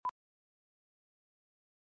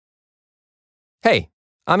Hey,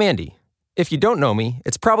 I'm Andy. If you don't know me,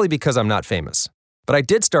 it's probably because I'm not famous. But I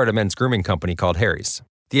did start a men's grooming company called Harry's.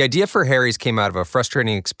 The idea for Harry's came out of a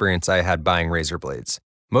frustrating experience I had buying razor blades.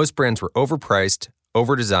 Most brands were overpriced,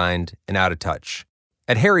 overdesigned, and out of touch.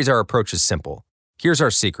 At Harry's, our approach is simple. Here's our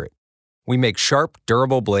secret. We make sharp,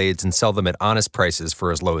 durable blades and sell them at honest prices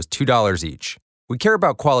for as low as $2 each. We care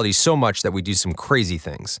about quality so much that we do some crazy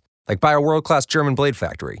things, like buy a world-class German blade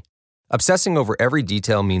factory. Obsessing over every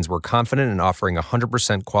detail means we're confident in offering a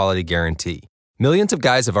 100% quality guarantee. Millions of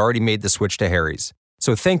guys have already made the switch to Harry's,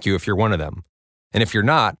 so thank you if you're one of them. And if you're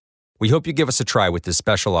not, we hope you give us a try with this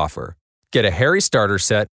special offer. Get a Harry starter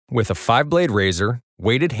set with a 5-blade razor,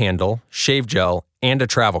 weighted handle, shave gel, and a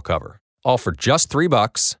travel cover. All for just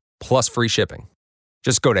 $3 plus free shipping.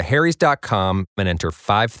 Just go to harrys.com and enter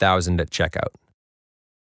 5,000 at checkout.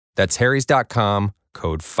 That's harrys.com,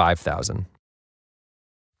 code 5,000.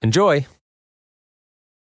 Enjoy. And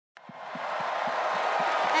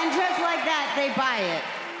just like that, they buy it.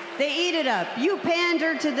 They eat it up. You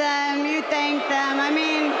pander to them, you thank them. I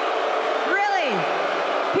mean, really,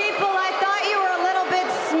 people, I thought you were a little bit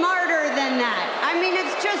smarter than that. I mean,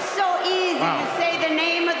 it's just so easy to say the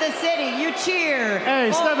name of the city. You cheer.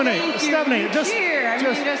 Hey, Stephanie, you cheer. I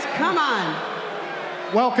mean, just come on.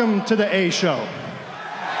 Welcome to the A Show.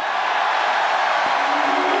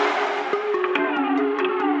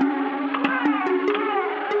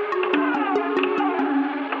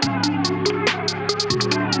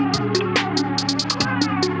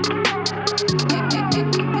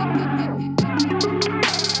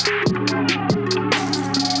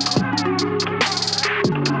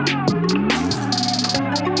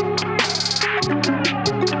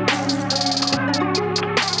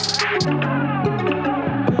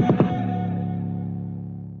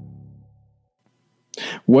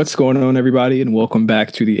 What's going on, everybody, and welcome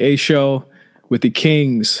back to the A Show with the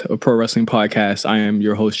Kings of Pro Wrestling Podcast. I am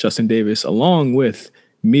your host, Justin Davis, along with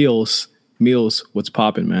Meelz. Meelz, what's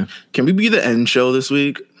poppin', man? Can we be the end show this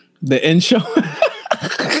week? The end show?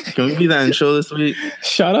 Can we be the end show this week?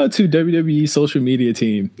 Shout out to WWE social media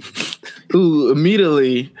team. Ooh,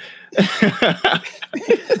 immediately. I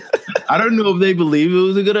don't know if they believe it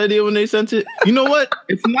was a good idea when they sent it. You know what?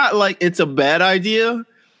 It's not like it's a bad idea,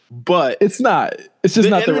 but it's not. It's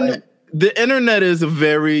just not the right. The internet is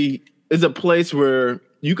a place where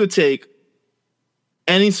you could take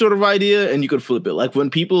any sort of idea and you could flip it. Like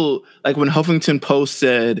when Huffington Post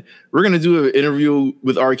said, we're going to do an interview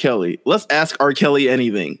with R. Kelly. Let's ask R. Kelly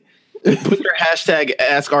anything. Put your hashtag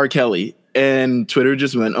ask R. Kelly. And Twitter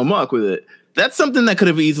just went amok with it. That's something that could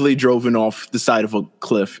have easily driven off the side of a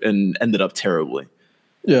cliff and ended up terribly.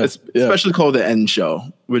 Yeah. Especially called the End Show,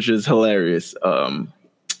 which is hilarious.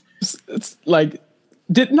 It's like,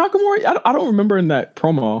 did Nakamura, I don't remember in that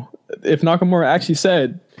promo if Nakamura actually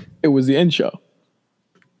said it was the end show.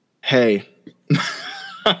 Hey.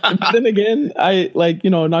 But then again,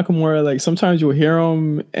 Nakamura, like sometimes you'll hear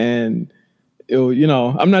him and it'll,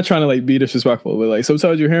 I'm not trying to like be disrespectful, but like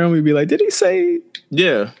sometimes you hear him, you'll be like, did he say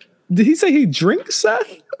he drinks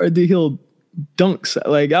Seth or did he dunk Seth?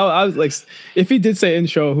 Like I was like, if he did say end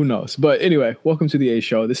show, who knows? But anyway, welcome to the A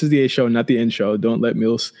Show. This is the A Show, not the end show. Don't let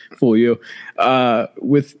Meelz fool you.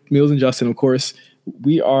 With Meelz and Justin, of course,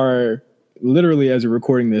 we are literally, as we're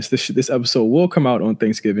recording this episode will come out on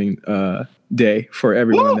Thanksgiving Day for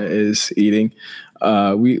everyone that is eating.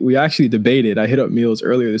 We actually debated. I hit up Meelz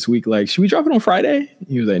earlier this week, like, should we drop it on Friday?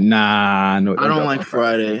 He was like, nah, no. I don't like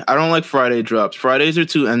Friday. I don't like Friday drops. Fridays are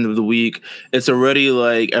too end of the week. It's already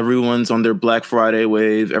like everyone's on their Black Friday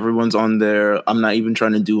wave. Everyone's on their I'm not even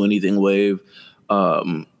trying to do anything wave.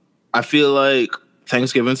 I feel like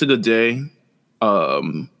Thanksgiving's a good day.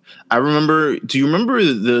 Do you remember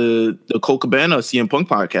the Colt Cabana CM Punk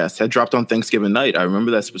podcast had dropped on Thanksgiving night? I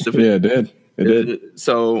remember that specifically. Yeah, it did.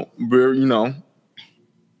 So we're,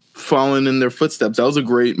 following in their footsteps. That was a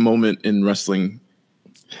great moment in wrestling.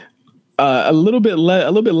 A little bit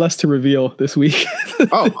less to reveal this week.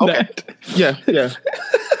 Oh, okay. Yeah.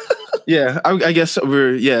 I guess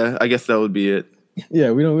that would be it.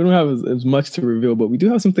 Yeah, we don't have as much to reveal, but we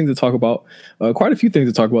do have some things to talk about. Quite a few things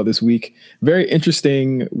to talk about this week. Very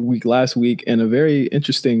interesting week last week, and a very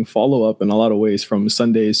interesting follow up in a lot of ways from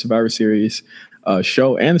Sunday's Survivor Series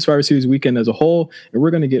show and the Survivor Series weekend as a whole. And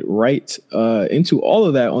we're going to get right into all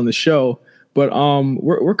of that on the show. But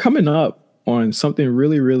we're coming up on something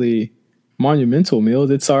really, really monumental,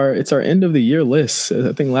 Meelz. It's our end of the year list.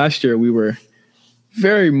 I think last year we were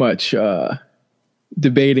very much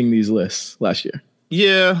debating these lists last year.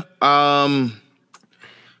 Yeah.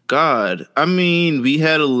 God. I mean, we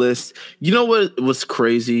had a list. You know what was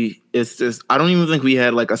crazy? It's just, I don't even think we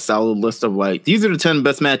had like a solid list of like, these are the 10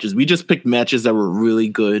 best matches. We just picked matches that were really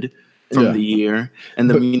good from the year. And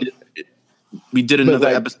then we did another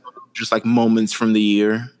episode of just like moments from the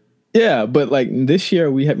year. Yeah, but like this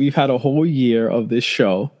year we've had a whole year of this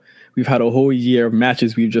show. We've had a whole year of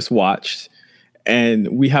matches we've just watched.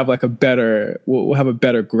 And we have like we'll have a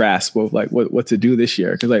better grasp of like what to do this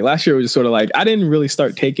year. Cause like last year was just sort of like, I didn't really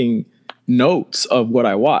start taking notes of what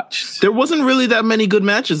I watched. There wasn't really that many good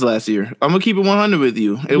matches last year. I'm gonna keep it 100 with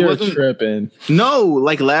you. You're wasn't tripping. No,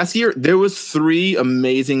 like last year, there was 3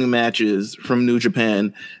 amazing matches from New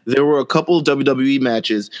Japan. There were a couple WWE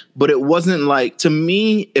matches, but it wasn't like, to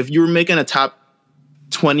me, if you were making a top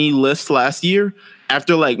 20 list last year,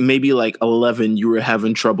 after like maybe like 11, you were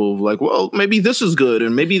having trouble. Like, well, maybe this is good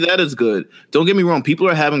and maybe that is good. Don't get me wrong. People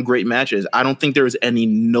are having great matches. I don't think there's any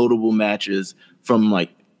notable matches from like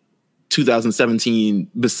 2017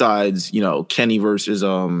 besides, you know, Kenny versus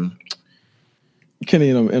Kenny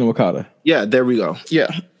and Okada. Yeah, there we go.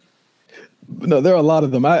 Yeah. No, there are a lot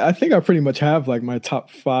of them. I think I pretty much have like my top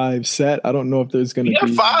 5 set. I don't know if there's going to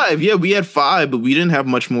be 5. Yeah, we had 5, but we didn't have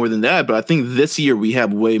much more than that. But I think this year we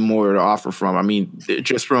have way more to offer from. I mean,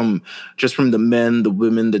 just from the men, the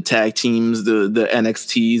women, the tag teams, the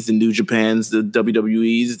NXTs, the New Japans, the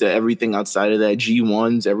WWEs, the everything outside of that,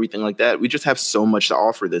 G1s, everything like that. We just have so much to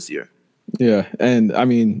offer this year. Yeah, and I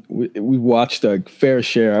mean, we watched a fair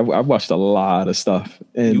share. I've watched a lot of stuff,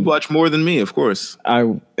 and you watch more than me, of course.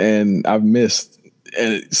 I've missed,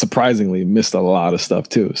 and surprisingly missed a lot of stuff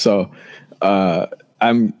too. So I'm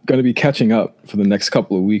going to be catching up for the next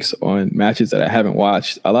couple of weeks on matches that I haven't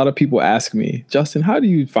watched. A lot of people ask me, Justin, how do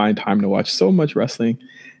you find time to watch so much wrestling?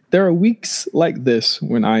 There are weeks like this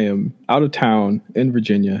when I am out of town in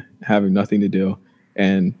Virginia, having nothing to do,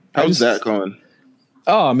 and how's that going?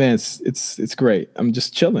 Oh man, it's great. I'm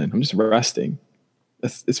just chilling. I'm just resting.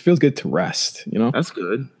 It feels good to rest, you know? That's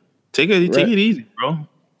good. Take it easy, bro.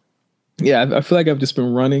 Yeah, I feel like I've just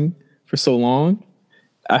been running for so long.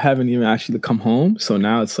 I haven't even actually come home. So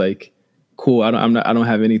now it's like, cool. I don't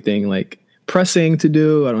have anything like pressing to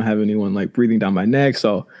do. I don't have anyone like breathing down my neck.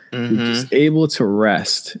 So we're just able to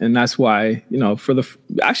rest. And that's why, you know,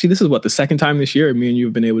 actually this is the second time this year me and you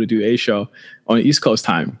have been able to do a show on East Coast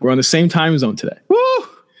time. We're on the same time zone today. Woo!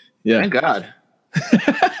 Yeah. Thank God.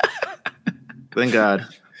 Thank God.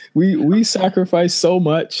 We sacrificed so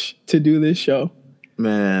much to do this show.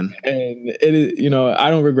 Man. And it is, you know, I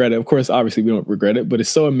don't regret it. Of course, obviously we don't regret it, but it's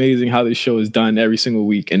so amazing how this show is done every single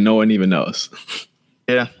week and no one even knows.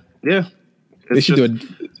 Yeah. Yeah. They should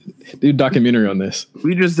do a documentary on this.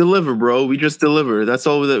 We just deliver, bro. We just deliver. That's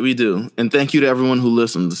all that we do. And thank you to everyone who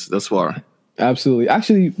listens thus far. Absolutely.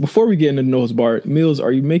 Actually, before we get into Nose Bar, Meelz,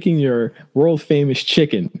 are you making your world famous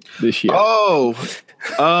chicken this year? Oh,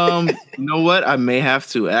 you know what? I may have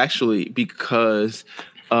to actually, because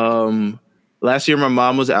last year my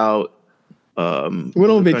mom was out. Went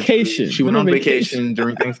on vacation. She went on vacation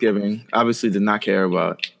during Thanksgiving. Obviously did not care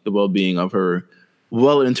about the well-being of her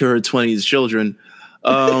well into her 20s children.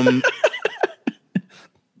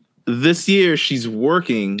 This year she's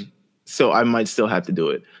working, so I might still have to do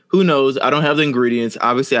it. Who knows? I don't have the ingredients.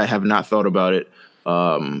 Obviously, I have not thought about it.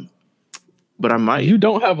 But I might. You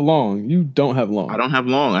don't have long. I don't have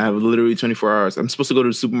long. I have literally 24 hours. I'm supposed to go to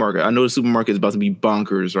the supermarket. I know the supermarket is about to be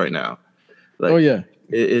bonkers right now. Like, oh, yeah.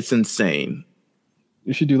 It's insane.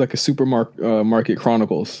 You should do like a supermarket market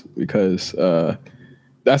chronicles, because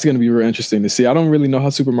that's going to be real interesting to see. I don't really know how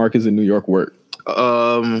supermarkets in New York work.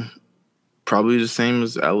 Probably the same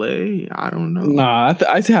as LA. I don't know. Nah,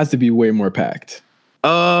 it has to be way more packed.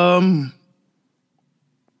 I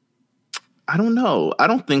don't know. I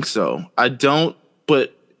don't think so. I don't,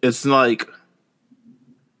 but it's like,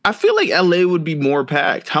 I feel like LA would be more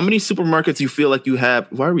packed. How many supermarkets you feel like you have?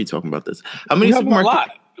 Why are we talking about this? How many supermarkets? A lot.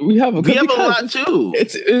 We have a lot too.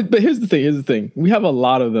 But here's the thing. We have a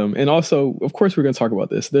lot of them. And also, of course, we're going to talk about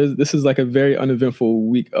this. This is like a very uneventful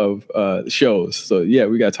week of shows. So yeah,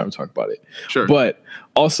 we got time to talk about it. Sure. But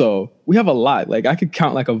also, we have a lot. Like I could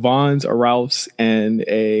count like a Vons, a Ralph's, and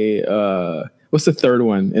a, what's the third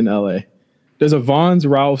one in LA? There's a Vons,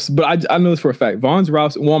 Ralph's, but I know this for a fact. Vons,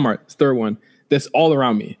 Ralph's, Walmart, it's the third one. That's all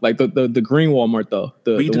around me. Like the green Walmart though.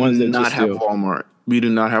 We do not have Walmart. We do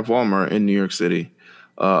not have Walmart in New York City.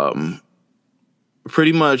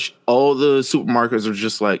 Pretty much all the supermarkets are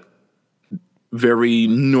just like very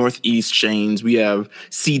northeast chains. We have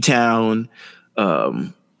Seatown,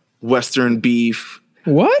 Western Beef.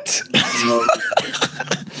 What?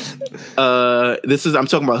 I'm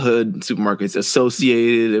talking about hood supermarkets,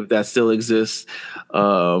 Associated, if that still exists.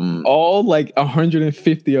 All like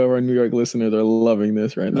 150 of our New York listeners are loving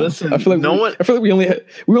this right now. Listen, I feel like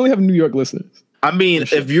we only have New York listeners. I mean,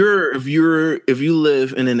 if you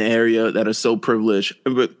live in an area that is so privileged,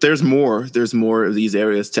 but there's more of these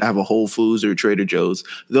areas to have a Whole Foods or Trader Joe's.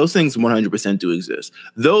 Those things 100% do exist.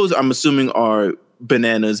 Those I'm assuming are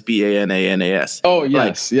bananas, BANANAS. Oh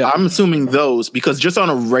yes, yeah. I'm assuming those because just on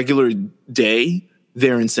a regular day,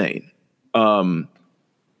 they're insane.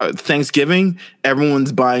 Thanksgiving,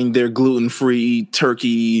 everyone's buying their gluten-free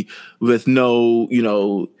turkey with no,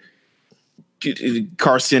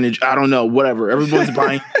 carcinage. I don't know, whatever. Everyone's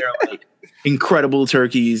buying their like incredible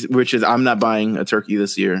turkeys, which is I'm not buying a turkey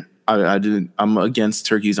this year. I'm against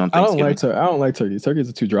turkeys on Thanksgiving. I don't like turkeys. Turkeys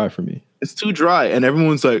are too dry for me. It's too dry, and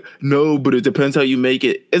everyone's like, no, but it depends how you make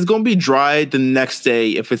it. It's gonna be dry the next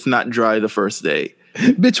day if it's not dry the first day.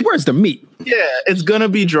 Bitch, where's the meat? Yeah, it's gonna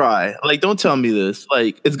be dry. Like, don't tell me this.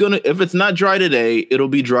 Like, if it's not dry today, it'll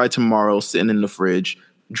be dry tomorrow, sitting in the fridge,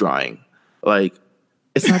 drying. Like,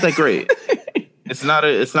 it's not that great. It's not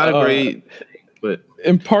a great. But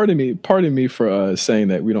and pardon me for saying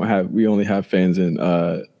that we only have fans in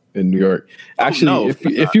New York. Actually,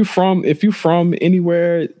 if you from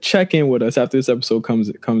anywhere, check in with us after this episode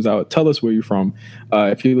comes out. Tell us where you're from.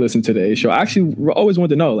 If you listen to the A Show, I actually always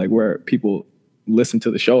wanted to know like where people listen to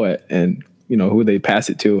the show at, and who they pass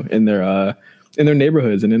it to in their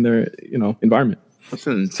neighborhoods and in their environment.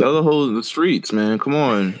 Listen, tell the streets, man. Come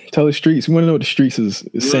on, tell the streets. We want to know what the streets is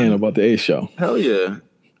saying about the A Show. Hell yeah,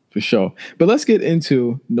 for sure. But let's get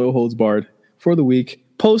into No Holds Barred for the week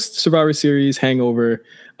post Survivor Series hangover.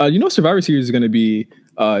 Survivor Series is going to be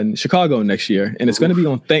in Chicago next year, and it's going to be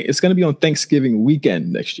on Thanksgiving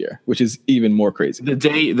weekend next year, which is even more crazy.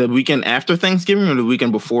 The weekend after Thanksgiving or the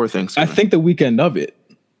weekend before Thanksgiving? I think the weekend of it.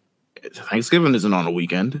 Thanksgiving isn't on a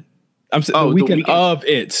weekend. I'm saying the weekend of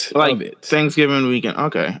it. Thanksgiving weekend.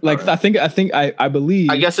 Okay. Like right. I believe.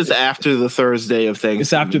 I guess it's after the Thursday of Thanksgiving.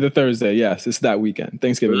 It's after the Thursday. Yes, it's that weekend,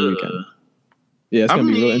 Thanksgiving weekend. Yeah, it's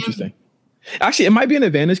gonna be real interesting. Actually, it might be an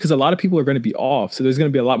advantage because a lot of people are going to be off, so there's going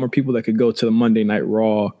to be a lot more people that could go to the Monday Night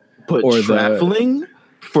Raw. But traveling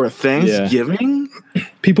for Thanksgiving,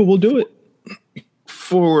 people will do it.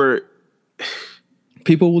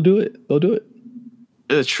 People will do it. They'll do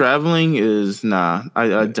it. Traveling is nah.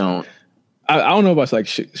 I don't. I don't know about like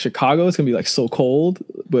Chicago. It's gonna be like so cold,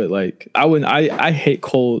 but like I hate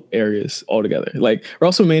cold areas altogether. Like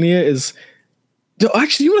WrestleMania is.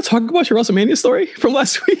 Actually, you want to talk about your WrestleMania story from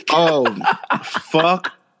last week? Oh,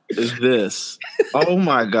 fuck is this? Oh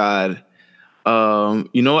my god.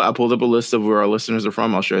 You know what? I pulled up a list of where our listeners are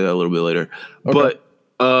from. I'll share that a little bit later. Okay. But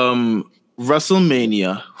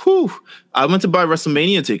WrestleMania. I went to buy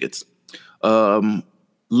WrestleMania tickets.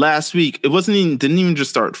 Last week, didn't even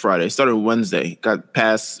just start Friday. It started Wednesday. Got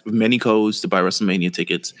past many codes to buy WrestleMania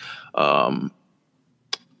tickets.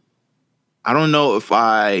 I don't know if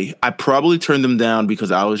I probably turned them down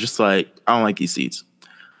because I was just like, I don't like these seats.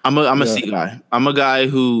 I'm a seat guy. I'm a guy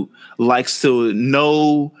who likes to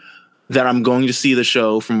know that I'm going to see the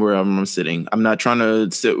show from where I'm sitting. I'm not trying to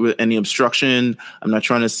sit with any obstruction. I'm not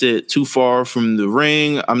trying to sit too far from the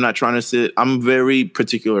ring. I'm very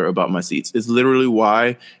particular about my seats. It's literally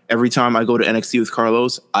why every time I go to NXT with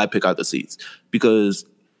Carlos, I pick out the seats because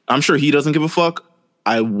I'm sure he doesn't give a fuck.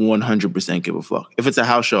 I 100% give a fuck. If it's a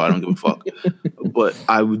house show, I don't give a fuck. But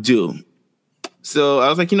I would do. So I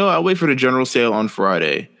was like, I'll wait for the general sale on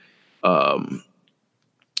Friday. I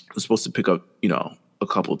was supposed to pick up, a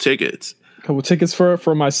couple tickets. A couple tickets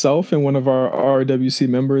for myself and one of our RWC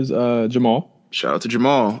members, Jamal. Shout out to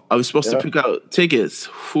Jamal. I was supposed to pick out tickets.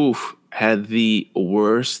 Had the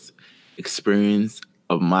worst experience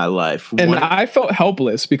of my life. And I felt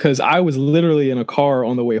helpless because I was literally in a car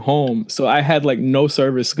on the way home. So I had like no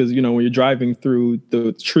service because, when you're driving through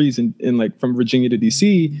the trees in like from Virginia to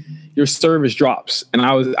DC, your service drops. And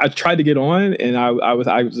I tried to get on and I'm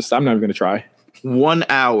not even going to try. 1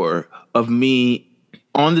 hour of me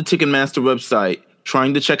on the Ticketmaster website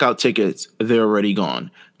trying to check out tickets. They're already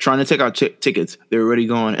gone. Trying to check out tickets. They're already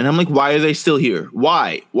gone. And I'm like, why are they still here?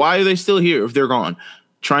 Why are they still here if they're gone?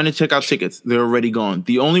 Trying to check out tickets. They're already gone.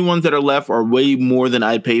 The only ones that are left are way more than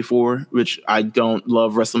I pay for, which I don't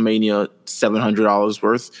love WrestleMania $700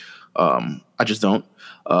 worth. I just don't.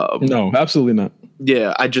 No, absolutely not.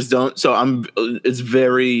 Yeah, I just don't. So it was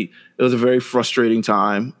a very frustrating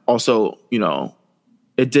time. Also,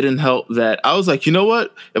 it didn't help that I was like, you know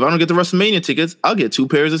what? If I don't get the WrestleMania tickets, I'll get 2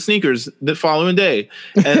 pairs of sneakers the following day.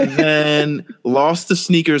 And then lost the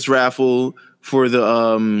sneakers raffle for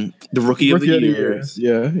the Rookie of the Year.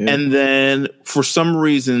 Yeah. And then for some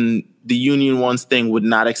reason, the Union Ones thing would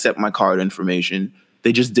not accept my card information.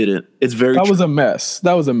 They just didn't. It's very. That was a mess.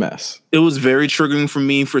 That was a mess. It was very triggering for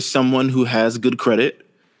me, for someone who has good credit,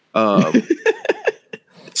 for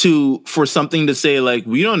something to say like,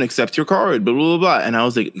 we don't accept your card, blah, blah, blah, blah. And I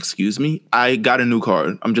was like, excuse me, I got a new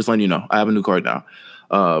card. I'm just letting you know, I have a new card now.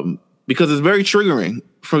 Because it's very triggering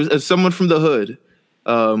as someone from the hood,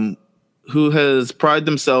 who has prided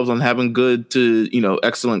themselves on having good to,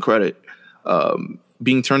 excellent credit,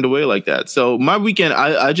 being turned away like that. So my weekend,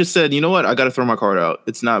 I just said, you know what? I got to throw my card out.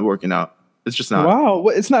 It's not working out. It's just not. Wow.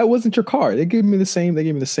 It's not. It wasn't your card. They gave me the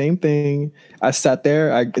same thing. I sat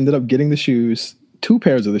there. I ended up getting the shoes, 2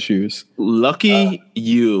 pairs of the shoes. Lucky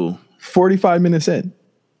you. 45 minutes in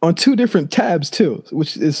on 2 different tabs too,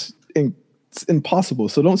 which is it's impossible.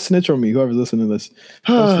 So don't snitch on me. Whoever's listening to this,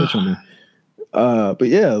 don't snitch on me. But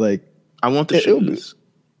yeah, like I want the shoes.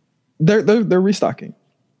 They're restocking.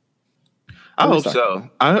 I hope so.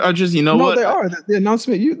 I just, what? They are. The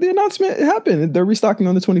announcement happened. They're restocking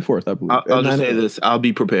on the 24th, I believe. I'll just say this. I'll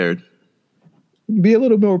be prepared. Be a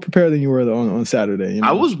little more prepared than you were on Saturday.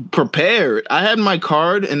 I was prepared. I had my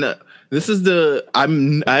card, and I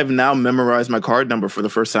have now memorized my card number for the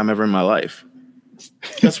first time ever in my life.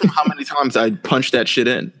 That's from how many times I punched that shit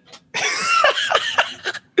in.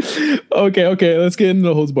 Okay. Let's get into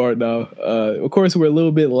the holds barred now. Of course, we're a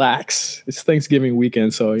little bit lax. It's Thanksgiving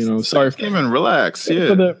weekend, so sorry. Relax. Yeah.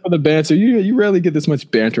 For the banter. You rarely get this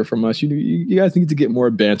much banter from us. You guys need to get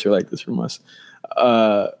more banter like this from us.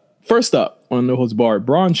 First up on no holds barred,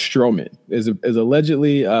 Braun Strowman is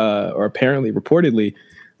allegedly or apparently reportedly.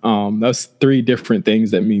 That's 3 different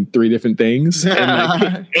things that mean 3 different things,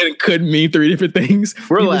 and it could mean 3 different things.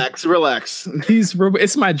 Relax.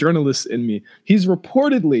 It's my journalist in me. He's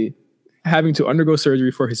reportedly having to undergo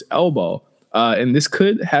surgery for his elbow, and this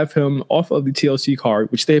could have him off of the TLC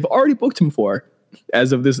card, which they've already booked him for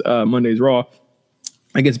as of this Monday's Raw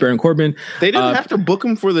against Baron Corbin. They didn't have to book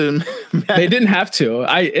him for the match. They didn't have to.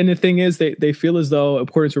 And the thing is, they feel as though,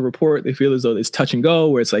 according to a report, they feel as though it's touch and go,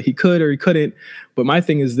 where it's like he could or he couldn't. But my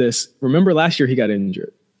thing is this: remember last year he got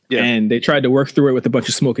injured, and they tried to work through it with a bunch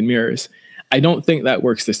of smoke and mirrors. I don't think that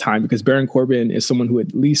works this time, because Baron Corbin is someone who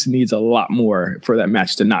at least needs a lot more for that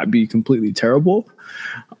match to not be completely terrible.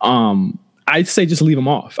 I'd say just leave him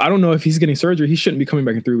off. I don't know if he's getting surgery. He shouldn't be coming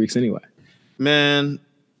back in 3 weeks anyway. Man.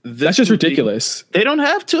 That's just ridiculous. They don't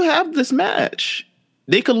have to have this match.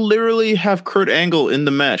 They could literally have Kurt Angle in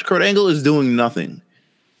the match. Kurt Angle is doing nothing.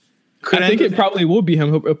 I think it probably will be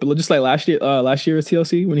him, just like last year at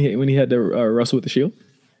TLC when he had to wrestle with the Shield.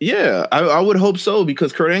 Yeah, I would hope so,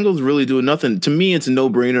 because Kurt Angle's really doing nothing. To me, it's a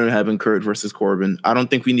no-brainer having Kurt versus Corbin. I don't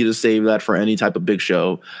think we need to save that for any type of big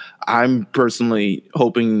show. I'm personally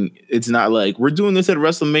hoping it's not like we're doing this at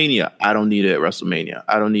WrestleMania. I don't need it at WrestleMania.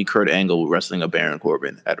 I don't need Kurt Angle wrestling a Baron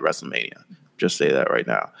Corbin at WrestleMania. Just say that right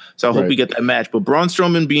now. So I hope we get that match. But Braun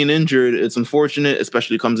Strowman being injured, it's unfortunate,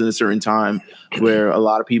 especially comes in a certain time where a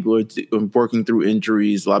lot of people are working through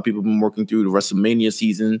injuries. A lot of people have been working through the WrestleMania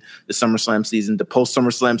season, the SummerSlam season. The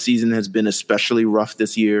post-SummerSlam season has been especially rough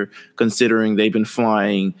this year, considering they've been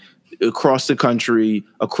flying across the country,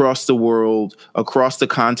 across the world, across the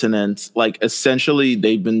continent. Like, essentially,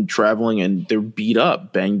 they've been traveling and they're beat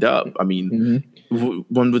up, banged up. I mean,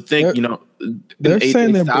 one would think, they're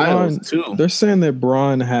saying that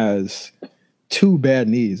Braun has 2 bad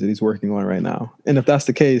knees that he's working on right now. And if that's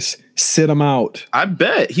the case, sit him out. I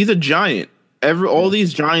bet. He's a giant. All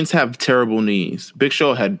these giants have terrible knees. Big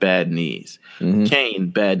Show had bad knees. Kane,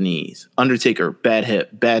 bad knees. Undertaker, bad hip,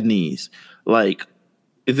 bad knees. Like,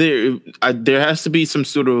 there has to be some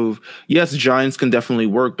sort of, yes, giants can definitely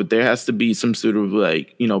work, but there has to be some sort of,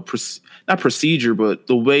 like, not procedure, but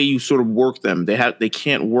the way you sort of work them. They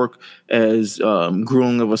can't work as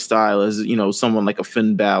grueling of a style as someone like a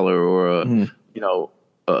Finn Balor or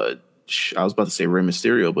I was about to say Rey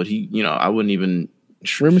Mysterio, but I wouldn't even.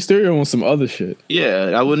 Rey Mysterio on some other shit.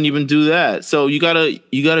 Yeah, I wouldn't even do that. So you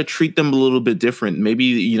gotta treat them a little bit different.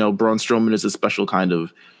 Maybe Braun Strowman is a special kind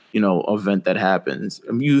of event that happens.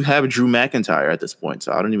 I mean, you have Drew McIntyre at this point,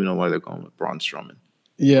 so I don't even know why they're going with Braun Strowman.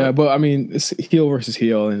 Yeah, but I mean, it's heel versus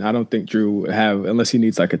heel, and I don't think Drew would have, unless he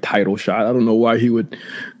needs like a title shot. I don't know why he would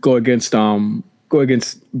go against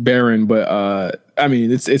Baron, but I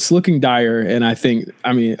mean, it's looking dire, and I think,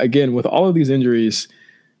 again, with all of these injuries,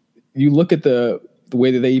 you look at the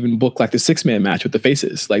way that they even book like the 6-man match with the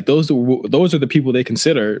faces. Like those are the people they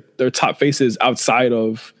consider their top faces outside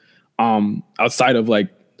of like,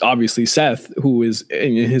 obviously Seth, who is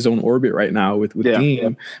in his own orbit right now with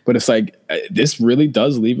Dean, but it's like, this really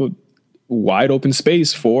does leave a wide open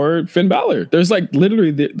space for Finn Balor. There's like literally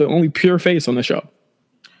the only pure face on the show.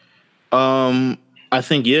 I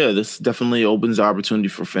think this definitely opens the opportunity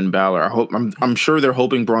for Finn Balor. I'm sure they're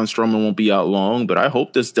hoping Braun Strowman won't be out long, but I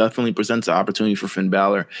hope this definitely presents an opportunity for Finn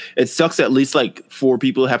Balor. It sucks at least like 4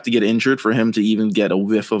 people have to get injured for him to even get a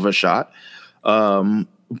whiff of a shot.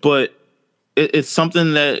 But it's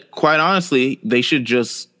something that, quite honestly, they should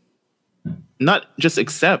just not just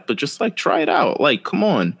accept, but just like try it out. Like, come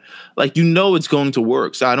on, like it's going to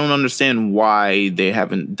work. So I don't understand why they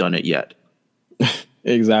haven't done it yet.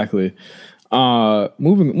 Exactly.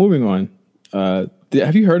 Moving on.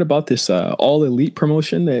 Have you heard about this All Elite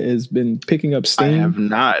promotion that has been picking up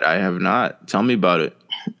steam? I have not. Tell me about it.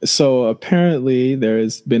 So apparently there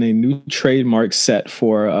has been a new trademark set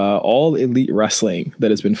for All Elite Wrestling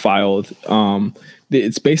that has been filed.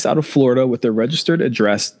 It's based out of Florida with a registered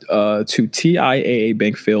address to TIAA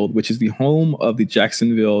Bank Field, which is the home of the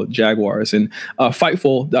Jacksonville Jaguars. And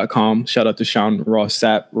Fightful.com, shout out to Sean Ross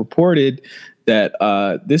Sapp, reported that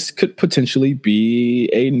this could potentially be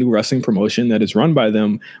a new wrestling promotion that is run by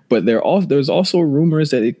them. But there's also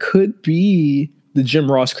rumors that it could be the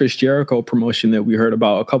Jim Ross, Chris Jericho promotion that we heard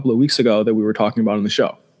about a couple of weeks ago that we were talking about on the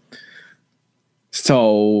show.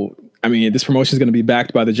 So, I mean, this promotion is going to be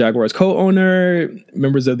backed by the Jaguars co-owner.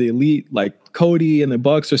 Members of the Elite, like Cody and the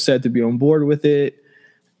Bucks, are said to be on board with it.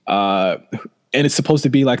 And it's supposed to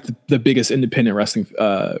be like the biggest independent wrestling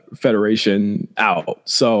federation out.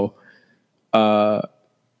 So, what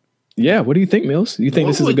do you think, Meelz? You think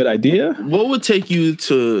this is a good idea? What would take you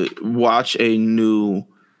to watch a new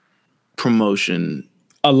promotion?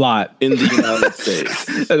 A lot in the United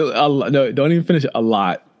States. No, don't even finish it. A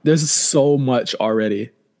lot. There's so much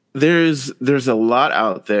already. There's a lot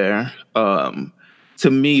out there.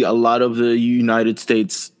 To me, a lot of the United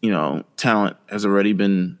States, talent has already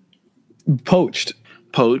been poached.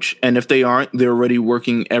 And if they aren't, they're already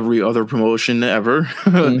working every other promotion ever.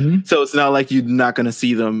 Mm-hmm. So it's not like you're not going to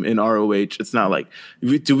see them in ROH. It's not like,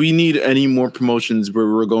 do we need any more promotions where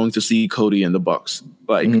we're going to see Cody and the Bucks?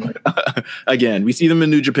 Like, again, we see them in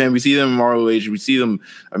New Japan. We see them in ROH. We see them.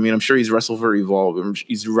 I mean, I'm sure he's wrestled for Evolve.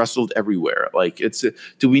 He's wrestled everywhere. Like,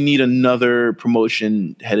 do we need another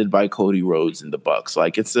promotion headed by Cody Rhodes and the Bucks?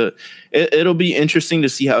 Like, it'll be interesting to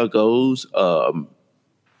see how it goes.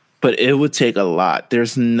 But it would take a lot.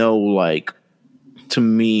 There's no, to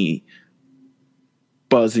me,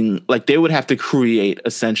 buzzing. Like, they would have to create,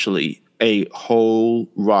 essentially, a whole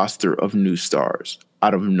roster of new stars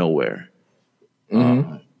out of nowhere.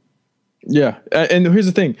 Mm-hmm. Yeah. And here's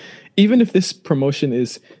the thing. Even if this promotion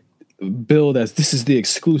is billed as this is the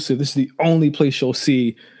exclusive, this is the only place you'll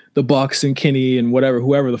see the Bucks and Kenny and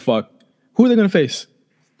whoever the fuck, who are they going to face?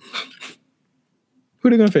 Who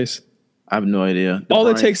are they going to face? I have no idea. All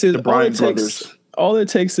it takes is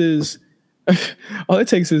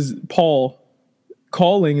Paul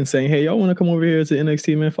calling and saying, "Hey, y'all want to come over here to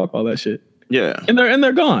NXT, man? Fuck all that shit." Yeah, and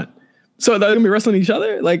they're gone. So they're gonna be wrestling each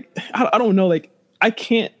other. Like, I don't know. Like, I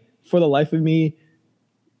can't for the life of me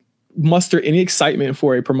muster any excitement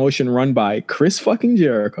for a promotion run by Chris fucking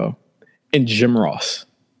Jericho and Jim Ross.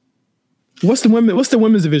 What's the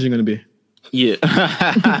women's division gonna be? Yeah.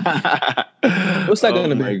 What's that going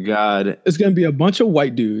to be? Oh my God. It's going to be a bunch of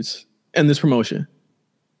white dudes in this promotion.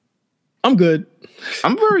 I'm good.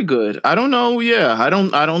 I'm very good. I don't know. Yeah. I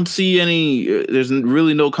don't see any, there's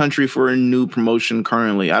really no country for a new promotion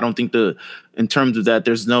currently. I don't think in terms of that,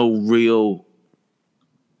 there's no real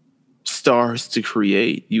stars to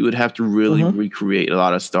create. You would have to really recreate a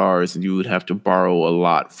lot of stars, and you would have to borrow a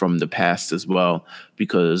lot from the past as well,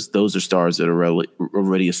 because those are stars that are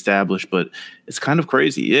already established. But it's kind of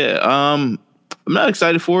crazy. Yeah. I'm not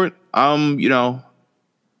excited for it.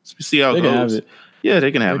 Let's see how it goes. Yeah,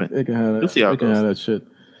 they can have it. They can have it. We'll see how it goes. They can have that shit.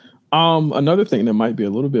 Another thing that might be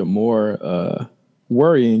a little bit more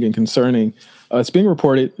worrying and concerning, it's being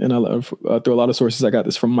reported, and through a lot of sources, I got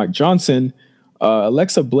this from Mike Johnson.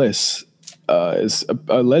 Alexa Bliss is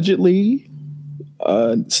allegedly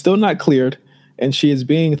still not cleared, and she is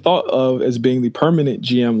being thought of as being the permanent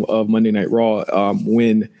GM of Monday Night Raw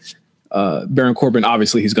when Baron Corbin,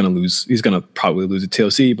 obviously he's going to lose. He's going to probably lose at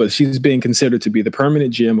TLC, but she's being considered to be the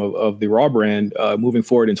permanent GM of the Raw brand moving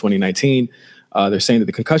forward in 2019. They're saying that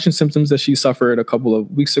the concussion symptoms that she suffered a couple of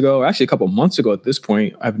weeks ago, actually a couple of months ago at this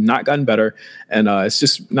point, have not gotten better, and it's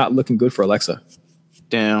just not looking good for Alexa.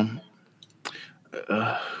 Damn.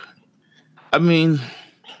 I mean,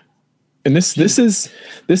 and this is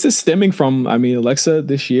stemming from, Alexa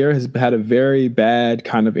this year has had a very bad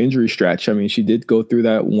kind of injury stretch. I mean, she did go through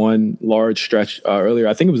that one large stretch earlier.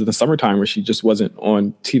 I think it was in the summertime where she just wasn't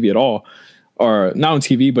on TV at all, or not on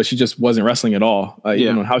TV, but she just wasn't wrestling at all,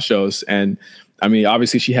 even on house shows. And I mean,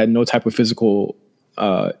 obviously she had no type of physical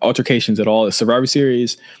altercations at all. The Survivor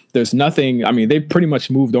Series, there's nothing. I mean, they've pretty much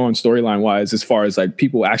moved on storyline wise as far as like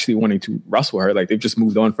people actually wanting to wrestle her. Like they've just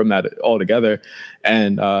moved on from that altogether,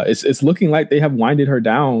 and it's looking like they have winded her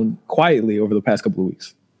down quietly over the past couple of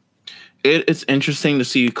weeks. It's interesting to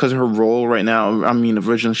see because her role right now. I mean,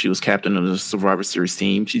 originally she was captain of the Survivor Series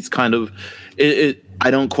team. She's kind of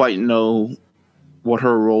I don't quite know what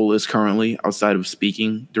her role is currently outside of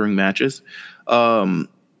speaking during matches.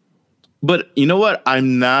 But you know what?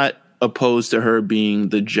 I'm not opposed to her being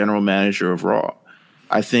the general manager of Raw.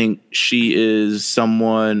 I think she is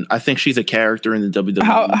someone. I think she's a character in the WWE.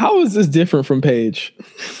 How is this different from Paige?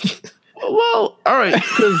 Well, all right.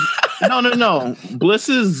 Because no. Bliss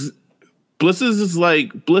is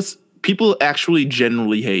like Bliss. People actually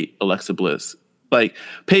generally hate Alexa Bliss. Like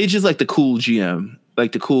Paige is like the cool GM,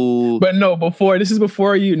 like the cool. But no, this is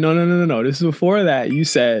before you. No. This is before that. You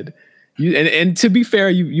said you, and to be fair,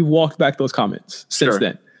 you walked back those comments since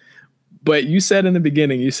then. But you said in the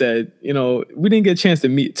beginning, you said, we didn't get a chance to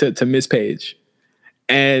meet to Miss Paige,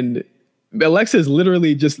 and Alexa is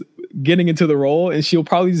literally just getting into the role, and she'll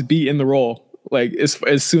probably just be in the role like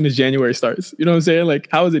as soon as January starts. You know what I'm saying? Like,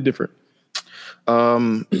 how is it different?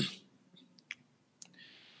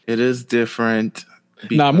 It is different.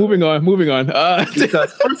 Moving on.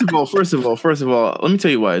 Because first of all, let me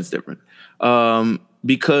tell you why it's different.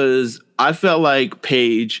 Because I felt like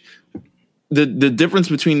Paige, the difference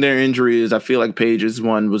between their injuries, I feel like Paige's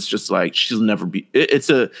one was just like she'll never be. It's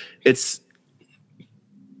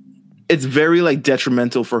very like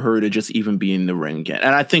detrimental for her to just even be in the ring again.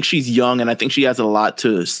 And I think she's young and I think she has a lot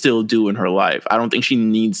to still do in her life. I don't think she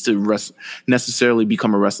needs to necessarily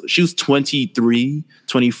become a wrestler. She was 23,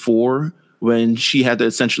 24 when she had to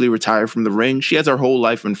essentially retire from the ring. She has her whole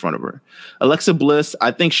life in front of her. Alexa Bliss, I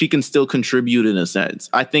think she can still contribute in a sense.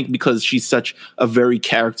 I think because she's such a very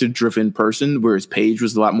character-driven person, whereas Paige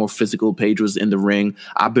was a lot more physical. Paige was in the ring.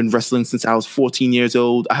 I've been wrestling since I was 14 years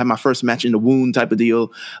old. I had my first match in the wound type of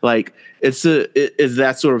deal. Like, it's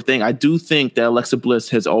that sort of thing. I do think that Alexa Bliss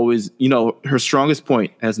has always, her strongest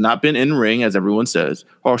point has not been in ring, as everyone says.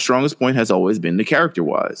 Her strongest point has always been the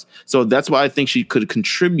character-wise. So that's why I think she could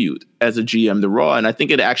contribute as a GM to Raw, and I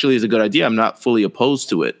think it actually is a good idea. I'm not fully opposed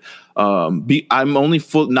to it. I'm only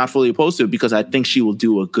not fully opposed to it because I think she will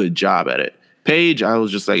do a good job at it. Paige, I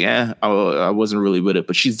was just like, I wasn't really with it,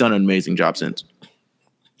 but she's done an amazing job since.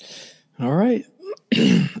 All right,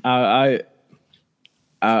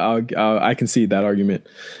 I concede that argument.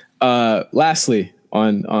 Lastly,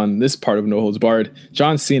 on this part of No Holds Barred,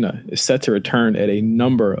 John Cena is set to return at a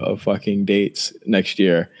number of fucking dates next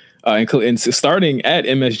year. And starting at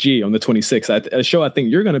MSG on the 26th, a show I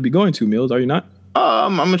think you're going to be going to, Meelz, are you not?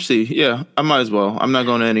 I'm gonna see. Yeah, I might as well. I'm not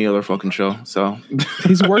going to any other fucking show. So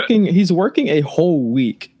he's working a whole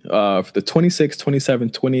week for the 26th,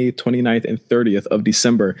 27th, 28th, 29th, and 30th of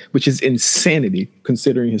December, which is insanity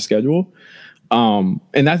considering his schedule. And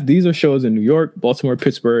these are shows in New York, Baltimore,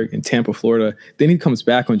 Pittsburgh, and Tampa, Florida. Then he comes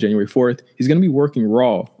back on January 4th. He's going to be working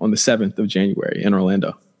Raw on the 7th of January in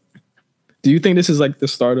Orlando. Do you think this is like the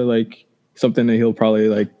start of like something that he'll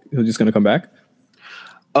just going to come back?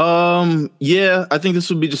 Yeah, I think this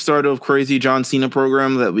would be the start of crazy John Cena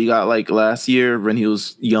program that we got like last year when he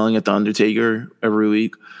was yelling at the Undertaker every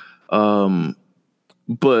week. But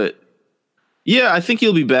yeah, I think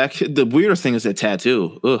he'll be back. The weirdest thing is that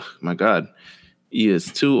tattoo. Ugh, my God. He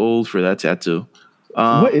is too old for that tattoo.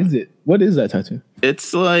 What is it? What is that tattoo?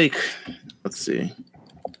 It's like, let's see.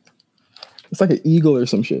 It's like an eagle or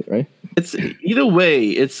some shit, right? It's either way.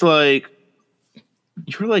 It's like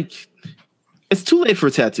you're like. It's too late for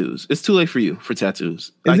tattoos. It's too late for you for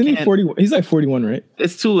tattoos. Isn't he 41? He's like 41, right?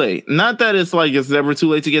 It's too late. Not that it's like it's never too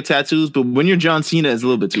late to get tattoos, but when you're John Cena, it's a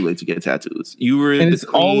little bit too late to get tattoos.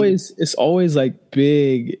 It's always like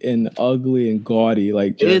big and ugly and gaudy,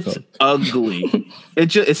 like Jericho. It's ugly.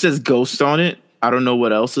 It says Ghost on it. I don't know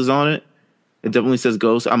what else is on it. It definitely says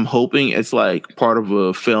Ghost. I'm hoping it's like part of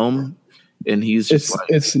a film, and he's just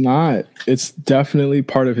it's not. It's definitely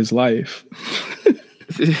part of his life.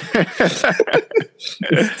 It's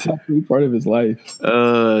definitely part of his life.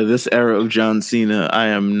 This era of John Cena, I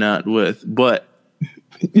am not with. But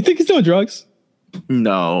you think he's doing drugs?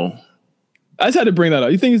 No, I just had to bring that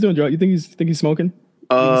up. You think he's doing drugs? You think he's smoking?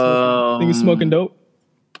 Think he's smoking dope?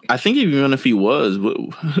 I think even if he was,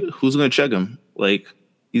 who's going to check him? Like,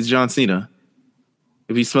 he's John Cena.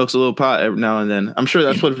 If he smokes a little pot every now and then, I'm sure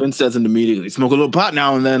that's what Vince says in the media. He smoke a little pot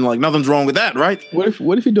now and then, like nothing's wrong with that, right? What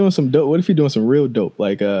if you're doing some dope? What if you're doing some real dope,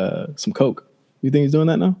 like some coke? You think he's doing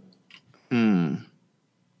that now?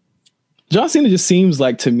 John Cena just seems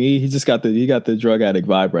like, to me, he got the drug addict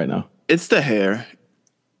vibe right now. It's the hair.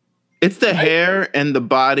 It's the hair and the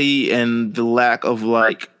body and the lack of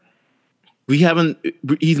like.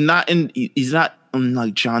 He's not in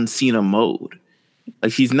like John Cena mode.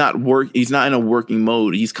 Like he's not in a working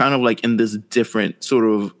mode. He's kind of like in this different sort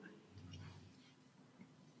of.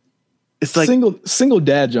 It's like single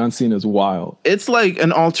dad John Cena is wild. It's like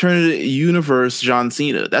an alternate universe John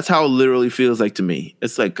Cena. That's how it literally feels like to me.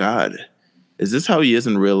 It's like, God, is this how he is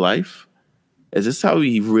in real life? Is this how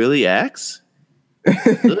he really acts?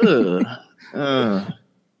 But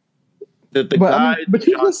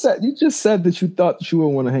you just said that you thought you would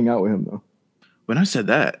want to hang out with him though. When I said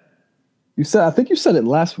that, I think you said it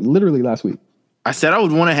literally last week. I said I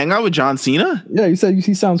would want to hang out with John Cena. Yeah, you said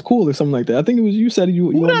he sounds cool or something like that. I think it was you said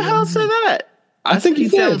you. Who the hell said that? I think he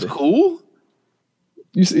sounds cool.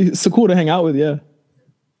 It's so cool to hang out with. Yeah,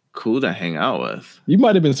 cool to hang out with. You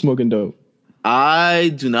might have been smoking dope.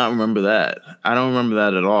 I do not remember that. I don't remember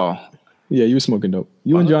that at all. Yeah, you were smoking dope.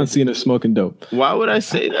 You and John Cena smoking dope. Why would I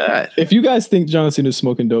say that? If you guys think John Cena is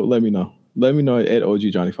smoking dope, let me know. Let me know at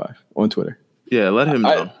OGJohnny5 on Twitter. Yeah, let him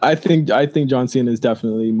know. I think John Cena has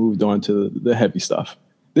definitely moved on to the heavy stuff.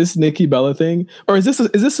 This Nikki Bella thing, or is this a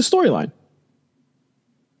storyline?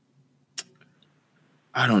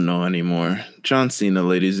 I don't know anymore. John Cena,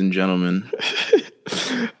 ladies and gentlemen.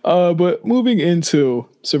 But moving into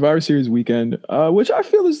Survivor Series weekend, which I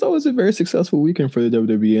feel as though is a very successful weekend for the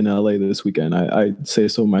WWE in LA this weekend. I'd say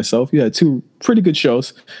so myself. You had two pretty good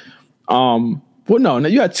shows. Well, no,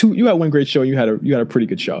 you had one great show. And you had a pretty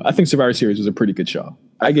good show. I think Survivor Series was a pretty good show.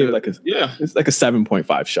 I gave it it's like a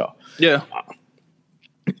 7.5 show. Yeah.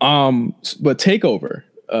 But Takeover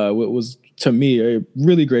was to me a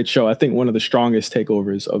really great show. I think one of the strongest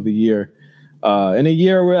takeovers of the year. In a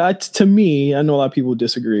year where I know a lot of people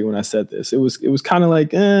disagree when I said this. It was kind of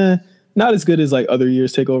like not as good as like other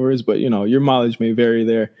years takeovers, but your mileage may vary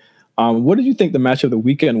there. What did you think the match of the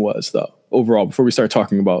weekend was though overall? Before we start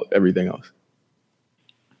talking about everything else.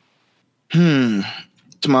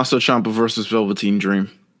 Tommaso Ciampa versus Velveteen Dream.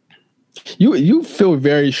 You feel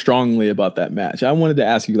very strongly about that match. I wanted to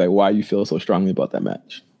ask you like why you feel so strongly about that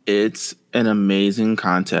match. It's an amazing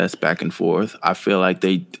contest back and forth. I feel like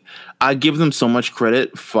I give them so much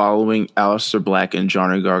credit following Aleister Black and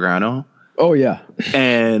Johnny Gargano. Oh yeah.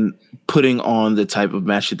 And putting on the type of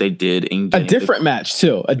match that they did in a different match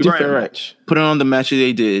too. A different match. Putting on the match that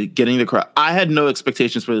they did, getting the crowd. I had no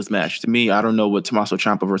expectations for this match. To me, I don't know what Tommaso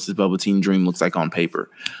Ciampa versus Velveteen Dream looks like on paper.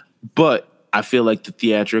 But I feel like the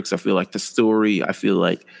theatrics, I feel like the story, I feel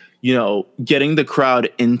like, getting the crowd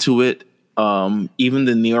into it, even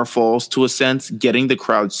the near falls to a sense, getting the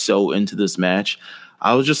crowd so into this match.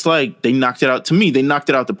 I was just like, they knocked it out. To me, they knocked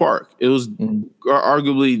it out the park. It was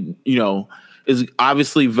arguably, is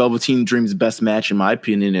obviously Velveteen Dream's best match, in my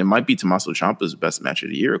opinion. It might be Tommaso Ciampa's best match of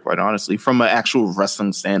the year, quite honestly, from an actual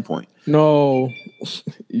wrestling standpoint. No,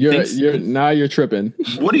 you're tripping.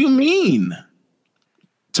 What do you mean?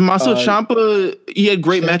 Tommaso Ciampa, he had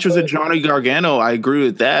great matches with Johnny Gargano. I agree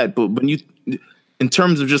with that. But when in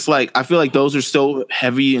terms of just like, I feel like those are so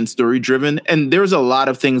heavy and story driven. And there's a lot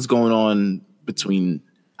of things going on between.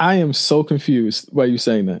 I am so confused by you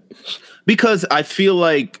saying that. Because I feel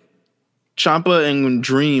like Ciampa and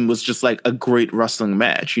Dream was just like a great wrestling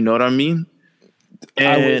match. You know what I mean?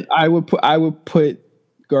 And I would put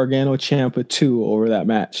Gargano Ciampa 2 over that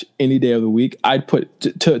match any day of the week. I'd put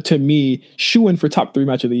to me shoo-in for top 3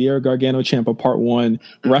 match of the year. Gargano Ciampa Part 1,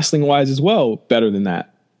 wrestling wise as well, better than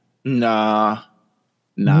that. Nah.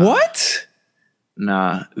 What?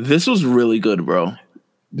 Nah. This was really good, bro.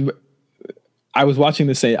 I was watching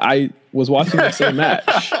the same match.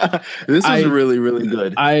 This was really, really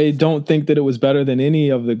good. I don't think that it was better than any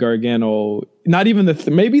of the Gargano, not even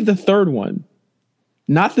maybe the third one,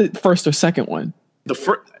 not the first or second one.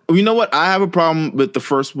 You know what? I have a problem with the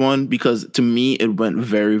first one because to me it went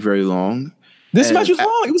very, very long. This match was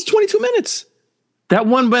long. It was 22 minutes. That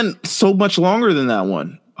one went so much longer than that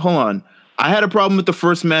one. Hold on. I had a problem with the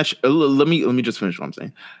first match. Let me just finish what I'm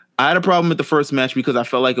saying. I had a problem with the first match because I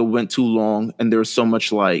felt like it went too long and there was so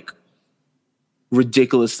much like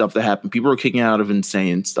ridiculous stuff that happened. People were kicking out of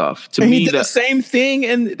insane stuff. To me, he did the same thing,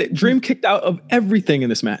 and Dream kicked out of everything in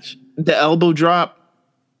this match. The elbow drop.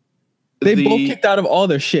 They both kicked out of all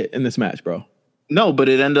their shit in this match, bro. No, but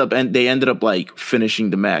they ended up like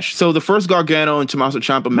finishing the match. So the first Gargano and Tommaso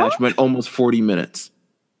Ciampa match went almost 40 minutes.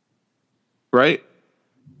 Right?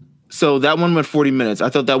 So that one went 40 minutes. I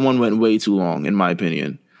thought that one went way too long, in my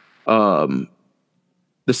opinion. The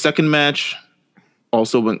second match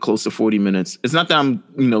also went close to 40 minutes. It's not that I'm,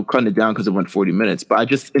 cutting it down because it went 40 minutes, but I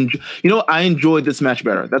just I enjoyed this match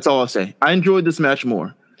better. That's all I'll say. I enjoyed this match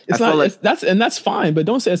more. That's fine, but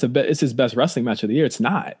don't say it's his best wrestling match of the year. It's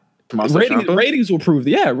not. Ratings will prove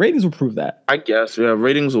ratings will prove that. I guess,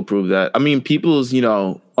 ratings will prove that. I mean, people's,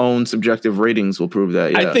 own subjective ratings will prove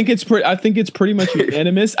that. Yeah. I think it's pretty much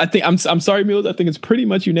unanimous. I'm sorry, Meelz. I think it's pretty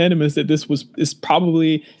much unanimous that this is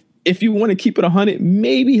probably, if you want to keep it 100,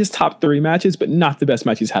 maybe his top 3 matches, but not the best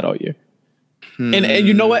match he's had all year. And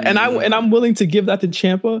you know what? And I'm willing to give that to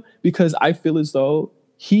Ciampa because I feel as though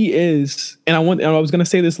he is, and I was going to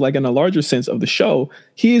say this like in a larger sense of the show.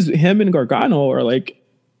 Him and Gargano are like,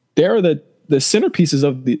 they're the centerpieces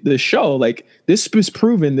of the show. Like, this is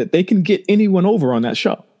proven that they can get anyone over on that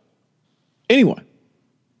show. Anyone.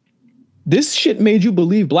 This shit made you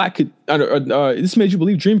believe this made you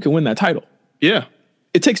believe Dream could win that title. Yeah.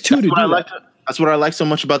 It takes 2 to do that. That's what I like so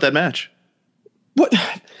much about that match. What?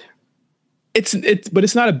 But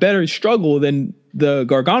it's not a better struggle than the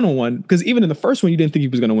Gargano one, because even in the first one, you didn't think he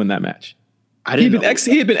was going to win that match. He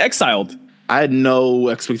had been exiled. I had no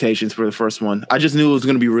expectations for the first one. I just knew it was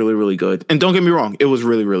going to be really, really good. And don't get me wrong, it was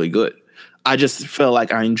really, really good. I just felt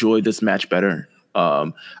like I enjoyed this match better.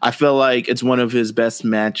 I feel like it's one of his best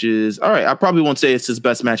matches. All right, I probably won't say it's his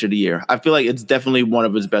best match of the year. I feel like it's definitely one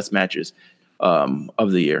of his best matches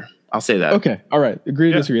of the year. I'll say that. Okay, all right.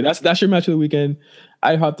 Agree to disagree. That's your match of the weekend.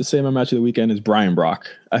 I have to say my match of the weekend is Bryan Brock.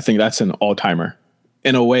 I think that's an all-timer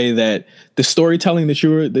in a way that the storytelling that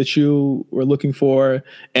you were looking for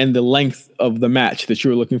and the length of the match that you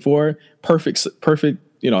were looking for, perfect, perfect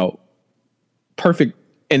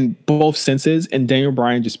in both senses. And Daniel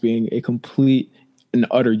Bryan just being a complete and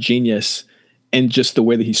utter genius, and just the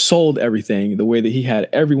way that he sold everything, the way that he had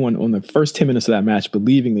everyone on the first 10 minutes of that match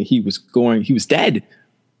believing that he was dead.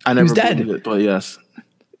 I never believed it, but yes.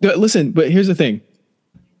 Listen, but here's the thing.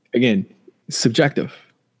 Again, subjective.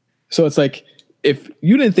 So it's like, if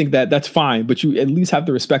you didn't think that, that's fine, but you at least have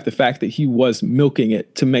to respect the fact that he was milking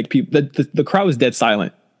it to make people, the crowd was dead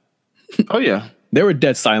silent. Oh yeah. They were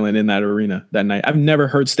dead silent in that arena that night. I've never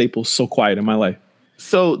heard Staples so quiet in my life.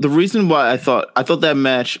 So the reason why I thought that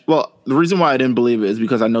match, well, the reason why I didn't believe it is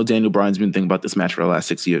because I know Daniel Bryan's been thinking about this match for the last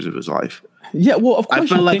 6 years of his life. Yeah, well, of course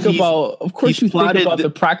you think about the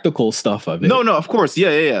practical stuff of it. No, of course.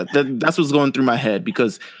 Yeah. That's what's going through my head,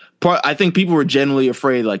 because I think people were genuinely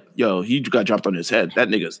afraid, like, yo, he got dropped on his head. That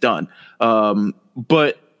nigga's done.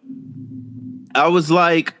 But I was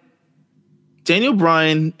like, Daniel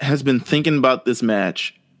Bryan has been thinking about this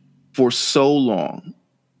match for so long.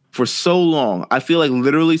 I feel like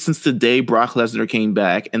literally since the day Brock Lesnar came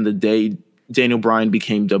back and the day Daniel Bryan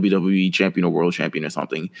became WWE champion or world champion or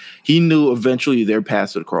something, he knew eventually their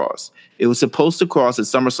paths would cross. It was supposed to cross at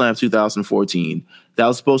SummerSlam 2014. That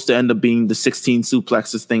was supposed to end up being the 16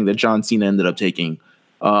 suplexes thing that John Cena ended up taking.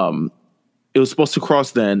 It was supposed to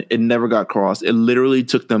cross then. It never got crossed. It literally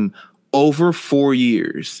took them over 4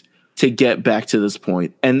 years to get back to this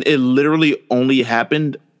point. And it literally only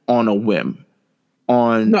happened on a whim.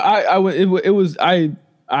 I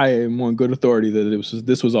am on good authority that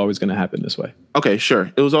this was always going to happen this way. Okay,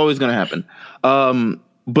 sure. It was always going to happen.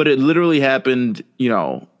 But it literally happened,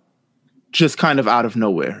 just kind of out of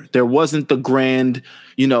nowhere. There wasn't the grand,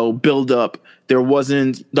 build up. There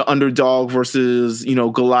wasn't the underdog versus,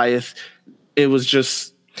 Goliath. It was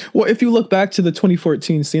just. Well, if you look back to the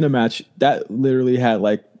 2014 Cena match, that literally had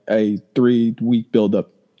like a 3-week build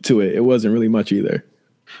up to it. It wasn't really much either.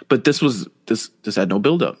 But this had no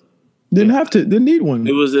build up. Didn't need one.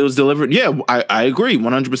 It was delivered. Yeah, I agree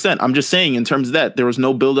 100%. I'm just saying in terms of that, there was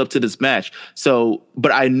no build up to this match. So,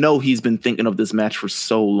 but I know he's been thinking of this match for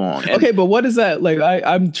so long. And okay, but what is that? Like,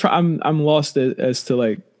 I'm lost as to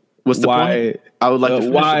like, what's the point? I would like to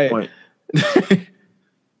finish the point.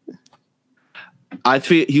 I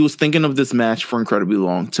feel he was thinking of this match for incredibly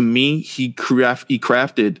long. To me, he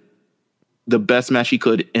crafted the best match he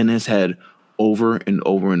could in his head over and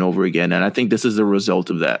over and over again. And I think this is a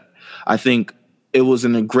result of that. I think it was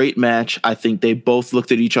a great match. I think they both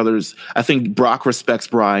looked at each other's. I think Brock respects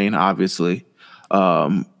Bryan, obviously.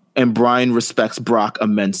 And Bryan respects Brock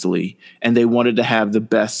immensely. And they wanted to have the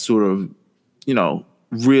best sort of,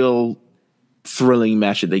 real thrilling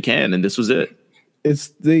match that they can. And this was it. It's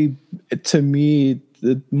to me,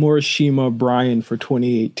 the Morishima Bryan for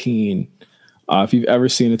 2018. If you've ever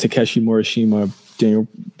seen a Takeshi Morishima,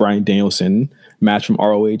 Bryan Danielson match from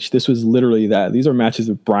ROH, this was literally that. These are matches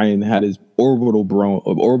that Bryan had his orbital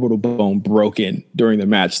bone broken during the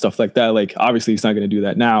match, stuff like that. Like, obviously he's not going to do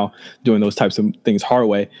that now, doing those types of things hard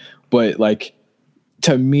way. But like,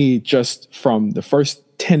 to me, just from the first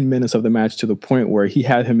 10 minutes of the match to the point where he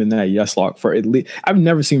had him in that yes lock for at least, I've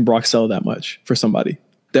never seen Brock sell that much for somebody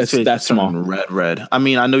that's small. Red. I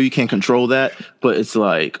mean, I know you can't control that, but it's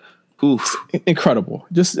like, Oof. Incredible.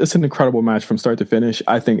 It's an incredible match from start to finish.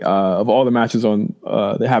 I think of all the matches on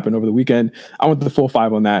that happened over the weekend, I went the full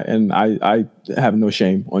 5 on that, and I have no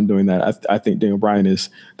shame on doing that. I think Daniel Bryan is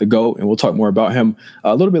the GOAT, and we'll talk more about him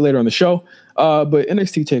a little bit later on the show. But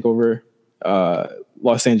NXT TakeOver,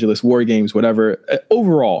 Los Angeles War Games, whatever.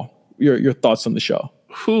 Overall, your thoughts on the show?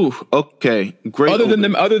 Whew, okay, great. Other than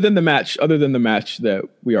the match that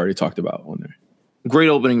we already talked about on there. Great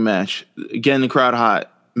opening match. Getting the crowd hot.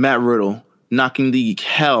 Matt Riddle knocking the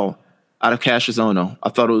hell out of Cassius Ohno. I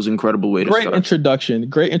thought it was an incredible way to start.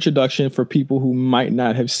 Great introduction for people who might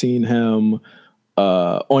not have seen him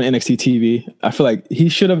on NXT TV. I feel like he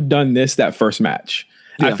should have done that first match.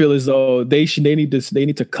 Yeah. I feel as though they need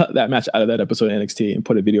to cut that match out of that episode of NXT and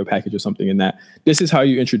put a video package or something in that. This is how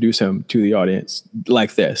you introduce him to the audience,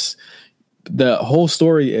 like this. The whole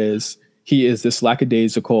story is he is this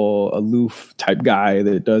lackadaisical, aloof type guy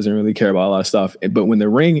that doesn't really care about a lot of stuff. But when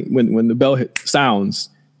the bell sounds,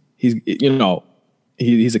 he's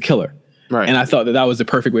a killer. Right. And I thought that was the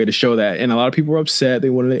perfect way to show that. And a lot of people were upset.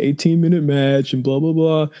 They wanted an 18-minute match and blah, blah,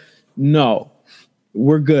 blah. No,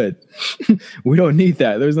 we're good. We don't need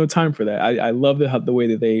that. There's no time for that. I love the way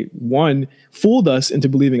that they, fooled us into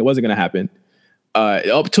believing it wasn't going to happen.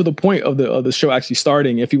 Up to the point of the show actually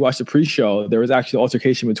starting. If you watch the pre-show, there was actually an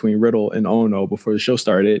altercation between Riddle and Ohno before the show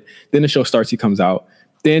started. Then the show starts, he comes out.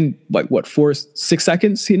 Then 4-6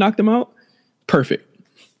 seconds, he knocked him out. Perfect.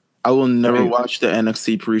 I will never watch the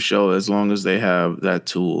NXT pre-show as long as they have that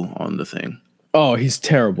tool on the thing. Oh, he's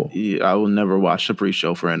terrible. Yeah, I will never watch the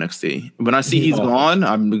pre-show for NXT. When I see he's gone,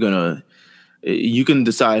 I'm gonna. You can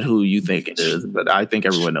decide who you think it is, but I think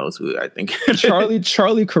everyone knows who I think.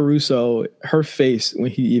 Charlie Caruso, her face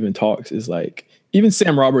when he even talks is like, even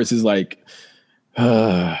Sam Roberts is like,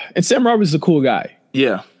 and Sam Roberts is a cool guy.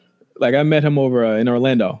 Yeah. Like I met him over in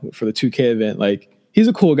Orlando for the 2K event. Like he's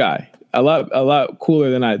a cool guy, a lot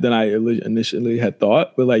cooler than I initially had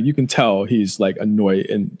thought. But like you can tell he's like annoyed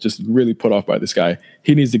and just really put off by this guy.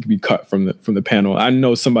 He needs to be cut from the panel. I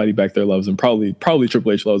know somebody back there loves him. Probably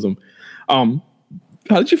Triple H loves him. How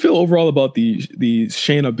did you feel overall about the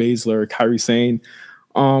Shayna Baszler, Kairi Sane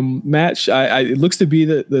match? It looks to be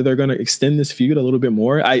that they're going to extend this feud a little bit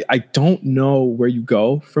more. I don't know where you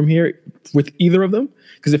go from here with either of them,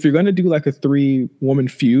 because if you're going to do like a 3-woman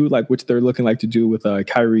feud, like which they're looking like to do with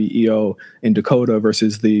Kairi, Io, and Dakota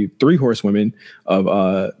versus the 3 horsewomen of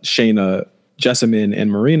Shayna, Jessamine,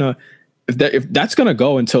 and Marina. If that's going to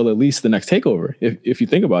go until at least the next takeover, if you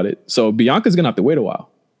think about it, so Bianca's going to have to wait a while.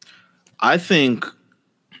 I think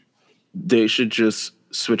they should just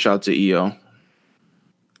switch out to Io.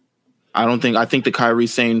 I think the Kairi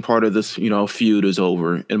Sane part of this, feud is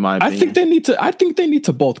over, in my opinion. I think they need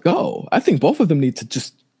to both go. I think both of them need to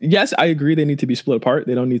just, yes, I agree they need to be split apart.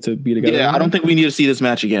 They don't need to be together. Yeah, anymore. I don't think we need to see this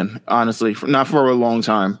match again, honestly. Not for a long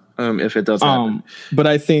time, if it does happen. But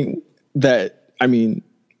I think that,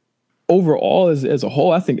 overall as a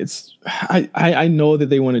whole, I think I know that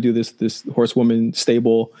they want to do this horsewoman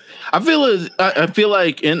stable. I feel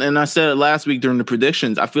like, and I said it last week during the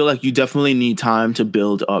predictions, I feel like you definitely need time to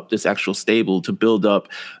build up this actual stable, to build up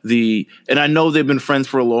and I know they've been friends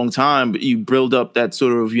for a long time, but you build up that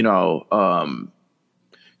sort of, you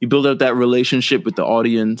build up that relationship with the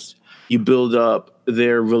audience. You build up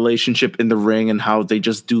their relationship in the ring and how they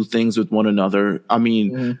just do things with one another. I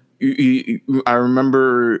mean, I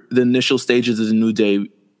remember the initial stages of the New Day.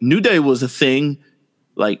 New Day was a thing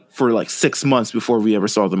for 6 months before we ever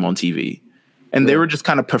saw them on TV. And they were just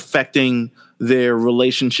kind of perfecting their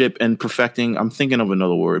relationship and perfecting, I'm thinking of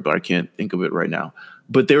another word, but I can't think of it right now.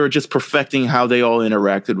 But they were just perfecting how they all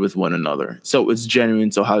interacted with one another. So it's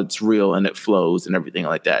genuine, so how it's real and it flows and everything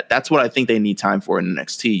like that. That's what I think they need time for in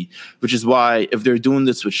NXT, which is why if they're doing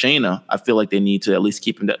this with Shayna, I feel like they need to at least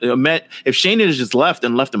keep him. If Shayna is just left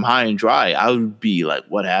him high and dry, I would be like,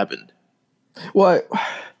 what happened? Well,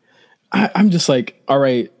 I'm just like, all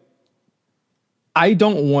right, I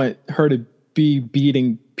don't want her to be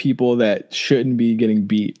beating people that shouldn't be getting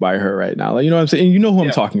beat by her right now. Like, you know what I'm saying? You know who I'm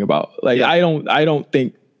talking about. Like, I don't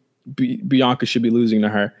think Bianca should be losing to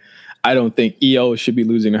her. I don't think Io should be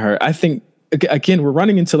losing to her. I think, again, we're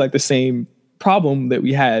running into like the same problem that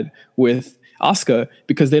we had with Asuka,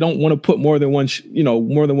 because they don't want to put more than one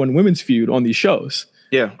women's feud on these shows.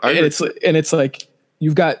 Yeah. And it's like,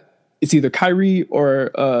 it's either Kairi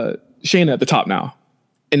or Shayna at the top now.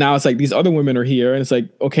 And now it's like these other women are here, and it's like,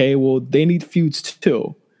 okay, well, they need feuds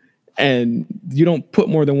too. And you don't put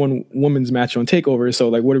more than one women's match on takeovers. So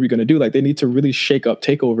like, what are we going to do? Like, they need to really shake up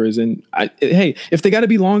takeovers. And hey, if they got to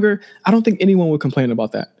be longer, I don't think anyone would complain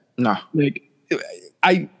about that. No. Like,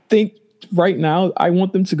 I think right now, I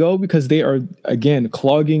want them to go because they are, again,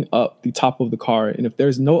 clogging up the top of the card. And if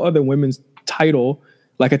there's no other women's title,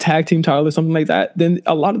 like a tag team title or something like that, then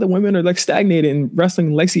a lot of the women are like stagnated and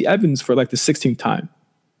wrestling Lacey Evans for like the 16th time.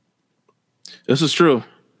 This is true.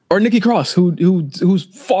 Or Nikki Cross, who's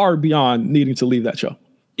far beyond needing to leave that show.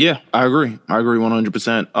 Yeah, I agree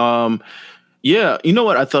 100%. Yeah, you know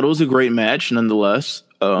what? I thought it was a great match nonetheless.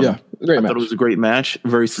 Great match. I thought it was a great match,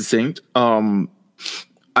 very succinct.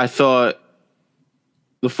 I thought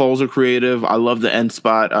the falls are creative. I love the end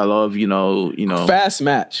spot. I love, you know, fast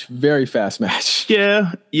match, very fast match.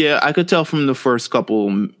 Yeah. I could tell from the first couple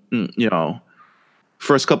moments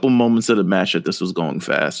of the match that this was going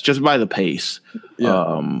fast, just by the pace.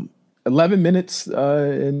 Yeah. 11 minutes,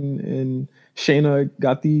 and Shayna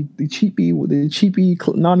got the cheapy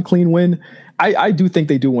non-clean win. I do think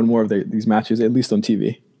they do one more of these matches, at least on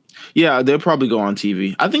TV. Yeah, they'll probably go on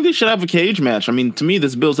TV. I think they should have a cage match. I mean, to me,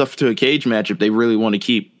 this builds up to a cage match if they really want to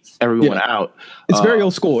keep everyone out. It's very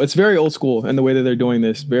old school. It's very old school in the way that they're doing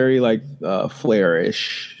this. Very like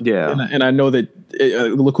Flair-ish. Yeah. And I know that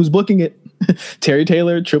look who's booking it. Terry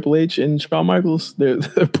Taylor, Triple H, and Shawn Michaels. They're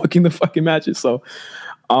booking the fucking matches. So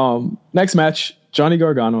next match, Johnny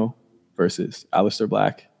Gargano versus Aleister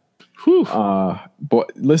Black. Whew. Boy,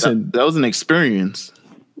 listen. That was an experience.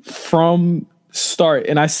 From start,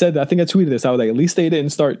 and I said that, I think I tweeted this, I was like, at least they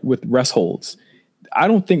didn't start with rest holds. I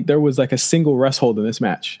don't think there was like a single rest hold in this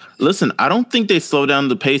match. Listen, I don't think they slow down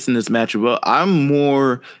the pace in this match. Well, I'm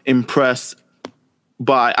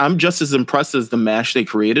just as impressed as the match they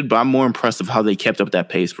created, but I'm more impressed of how they kept up that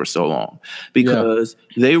pace for so long, because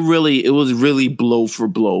it was really blow for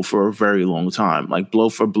blow for a very long time. Like blow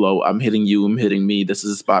for blow. I'm hitting you, I'm hitting me. This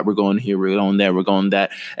is a spot. We're going here. We're going there. We're going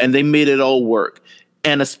that. And they made it all work.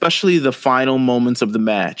 And especially the final moments of the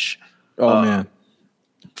match. Oh man.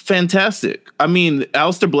 Fantastic. I mean,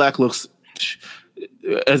 Aleister Black looks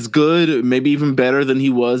as good, maybe even better than he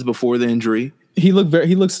was before the injury. He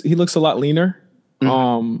looks a lot leaner.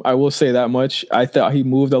 Mm-hmm. I will say that much. I thought he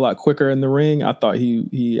moved a lot quicker in the ring. I thought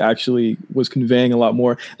he actually was conveying a lot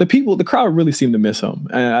more. The crowd really seemed to miss him.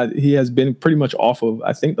 And he has been pretty much off of,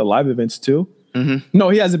 I think, the live events too. Mm-hmm. No,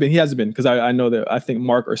 he hasn't been because I know that I think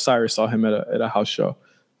Mark or Cyrus saw him at a house show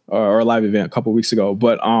or a live event a couple of weeks ago.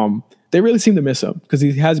 But they really seem to miss him because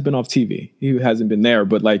he has been off TV. He hasn't been there.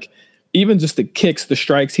 But like even just the kicks, the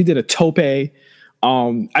strikes, he did a tope.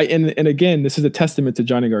 And again, this is a testament to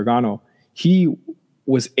Johnny Gargano. He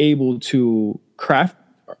was able to craft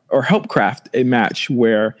or help craft a match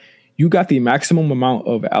where you got the maximum amount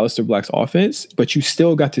of Aleister Black's offense, but you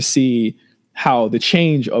still got to see how the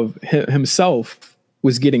change of himself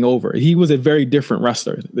was getting over. He was a very different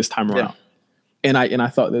wrestler this time around. And I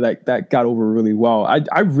thought that got over really well.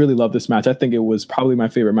 I really love this match. I think it was probably my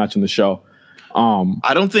favorite match on the show.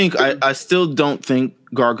 I still don't think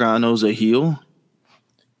Gargano's a heel.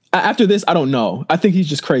 After this, I don't know. I think he's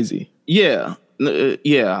just crazy. Yeah.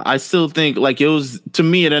 I still think like it was, to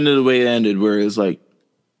me, it ended the way it ended, where it was like,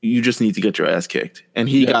 you just need to get your ass kicked. And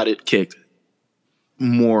he got it kicked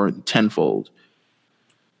more tenfold.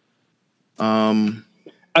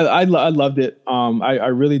 I loved it. I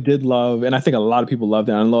really did love, and I think a lot of people loved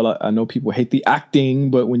it. I know people hate the acting,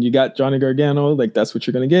 but when you got Johnny Gargano, like that's what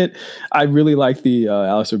you're gonna get. I really like the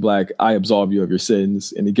Aleister Black, I absolve you of your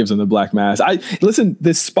sins, and he gives him the black mass.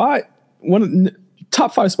 This spot,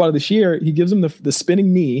 top 5 spot of this year, he gives him the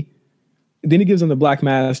spinning knee, then he gives him the black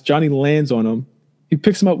mass. Johnny lands on him. He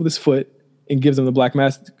picks him up with his foot and gives him the black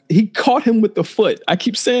mass. He caught him with the foot. I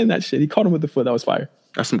keep saying that shit. He caught him with the foot. That was fire.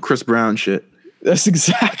 That's some Chris Brown shit. That's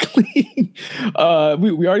exactly.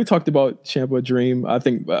 We already talked about Ciampa Dream. I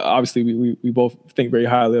think obviously we both think very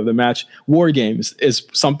highly of the match. War Games is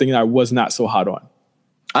something that I was not so hot on.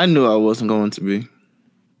 I knew I wasn't going to be.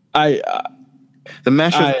 The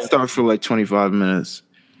match doesn't start for like 25 minutes.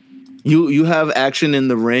 You have action in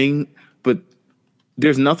the ring, but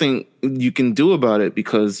there's nothing you can do about it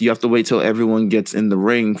because you have to wait till everyone gets in the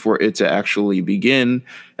ring for it to actually begin.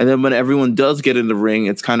 And then when everyone does get in the ring,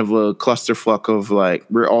 it's kind of a clusterfuck of like,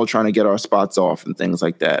 we're all trying to get our spots off and things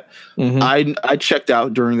like that. Mm-hmm. I checked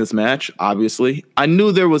out during this match, obviously. I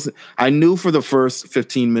knew for the first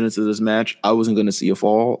 15 minutes of this match, I wasn't going to see a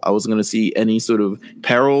fall. I wasn't going to see any sort of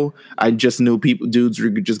peril. I just knew dudes were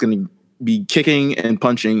just going to be kicking and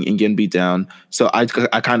punching and getting beat down. So I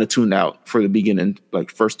kind of tuned out for the beginning,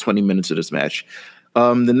 like first 20 minutes of this match.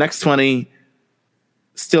 The next 20,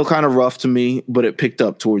 still kind of rough to me, but it picked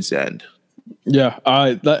up towards the end. Yeah.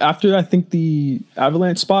 After I think the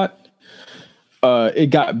Avalanche spot, It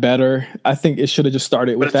got better. I think it should have just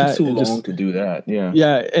started with that. It's too long to do that. Yeah.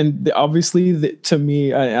 Yeah, and obviously, to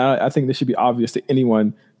me, I think this should be obvious to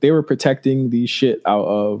anyone. They were protecting the shit out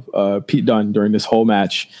of Pete Dunne during this whole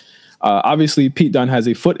match. Obviously, Pete Dunne has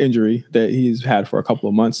a foot injury that he's had for a couple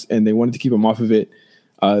of months, and they wanted to keep him off of it.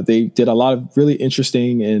 They did a lot of really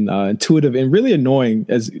interesting and intuitive and really annoying,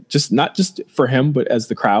 as just not just for him, but as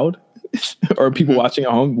the crowd or people watching at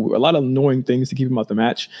home. A lot of annoying things to keep him out the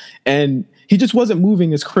match, and he just wasn't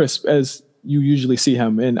moving as crisp as you usually see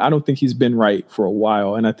him. And I don't think he's been right for a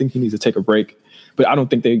while, and I think he needs to take a break. But I don't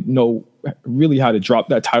think they know really how to drop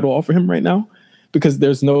that title off for him right now, because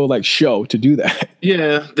there's no like show to do that.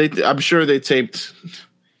 Yeah, I'm sure they taped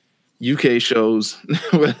UK shows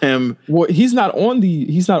with him. Well, he's not on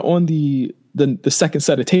the second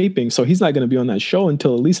set of taping, so he's not going to be on that show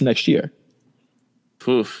until at least next year.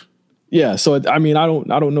 Poof. Yeah, so I mean, I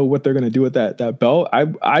don't know what they're going to do with that belt.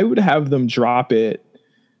 I would have them drop it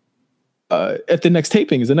at the next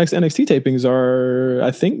tapings. The next NXT tapings are,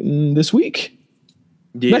 I think, this week.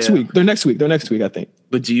 Yeah. Next week. They're next week, I think.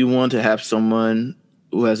 But do you want to have someone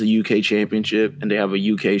who has a UK championship and they have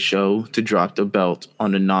a UK show to drop the belt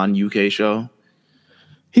on a non-UK show?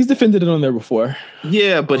 He's defended it on there before.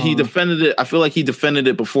 Yeah, but he defended it. I feel like he defended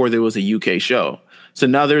it before there was a UK show. So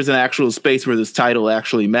now there's an actual space where this title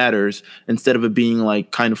actually matters, instead of it being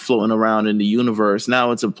like kind of floating around in the universe.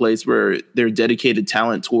 Now it's a place where they're dedicated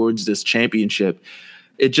talent towards this championship.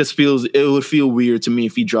 It would feel weird to me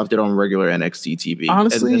if he dropped it on regular NXT TV.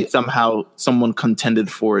 Honestly, and then somehow someone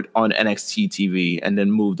contended for it on NXT TV and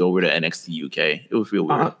then moved over to NXT UK. It would feel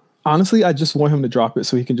weird. Honestly, I just want him to drop it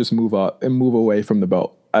so he can just move up and move away from the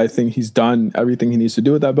belt. I think he's done everything he needs to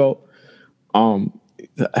do with that belt.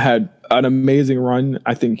 Had an amazing run.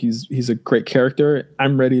 I think he's a great character.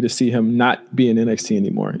 I'm ready to see him not be in NXT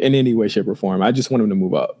anymore in any way, shape, or form. I just want him to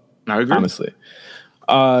move up. I agree. Honestly.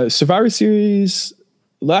 Survivor Series.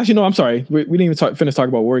 Actually, no, I'm sorry. We didn't even finish talking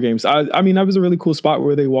about War Games. I mean, that was a really cool spot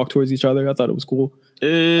where they walked towards each other. I thought it was cool.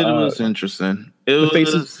 It was interesting.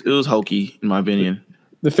 It was hokey, in my opinion.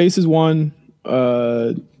 The Faces won.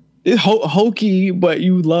 It's hokey, but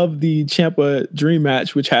you love the Ciampa Dream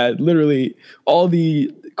match, which had literally all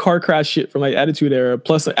the car crash shit from like Attitude Era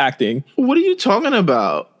plus the acting. What are you talking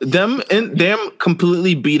about? Them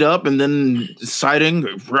completely beat up and then deciding,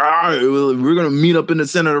 we're gonna meet up in the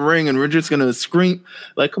center of the ring and we're just gonna scream.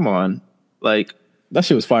 Like, come on, like that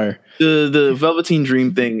shit was fire. The Velveteen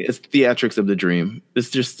Dream thing is theatrics of the dream.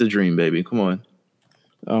 It's just the dream, baby. Come on.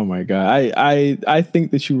 Oh my god, I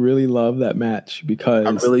think that you really love that match because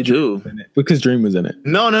I really do, because Dream was in it.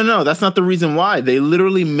 No, that's not the reason why. They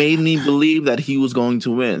literally made me believe that he was going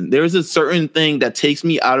to win. There's a certain thing that takes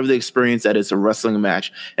me out of the experience that it's a wrestling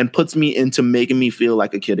match and puts me into making me feel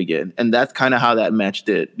like a kid again. And that's kind of how that match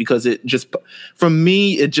did, because it just, from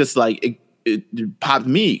me, it just like it popped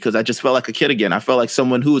me because I just felt like a kid again. I felt like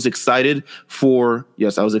someone who was excited for,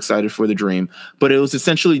 yes, I was excited for the dream, but it was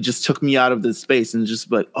essentially just took me out of the space and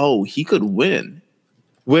just like, oh, he could win.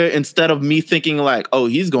 Where instead of me thinking like, oh,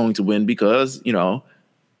 he's going to win because, you know,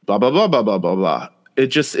 blah, blah, blah, blah, blah, blah, blah. It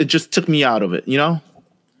just took me out of it, you know?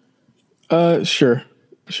 Sure.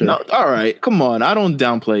 No, all right. Come on. I don't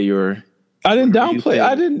downplay your... I didn't downplay.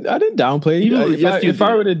 I didn't downplay. If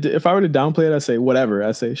I were to downplay it, I say whatever.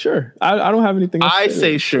 I say sure. I don't have anything else I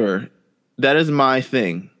say sure. That is my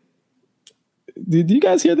thing. Did you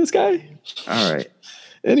guys hear this guy? All right.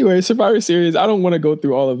 Anyway, Survivor Series. I don't want to go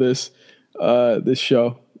through all of this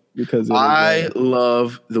show because I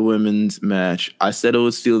love the women's match. I said it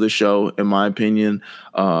would steal the show, in my opinion.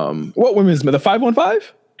 What women's match? The 5-on-5?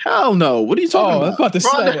 Hell no. What are you talking about? I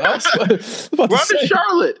was about to say. Ronda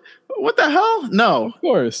Charlotte. What the hell? No. Of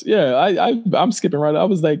course. Yeah. I'm skipping right. I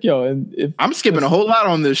was like, yo, and if I'm skipping a whole lot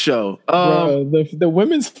on this show. The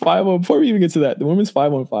women's 5-on, before we even get to that, the women's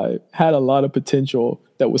 5-on-5 had a lot of potential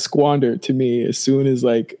that was squandered to me as soon as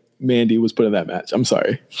like Mandy was put in that match. I'm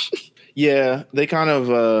sorry. Yeah, they kind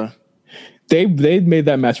of they made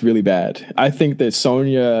that match really bad. I think that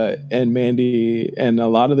Sonya and Mandy and a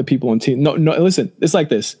lot of the people on team. No, listen, it's like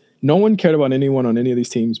this. No one cared about anyone on any of these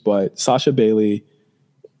teams but Sasha Bailey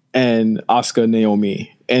and Asuka,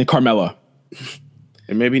 Naomi, and Carmella.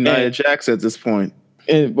 And maybe Nia Jax at this point.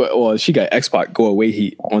 Well, she got X-Pac go away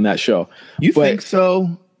heat on that show. You think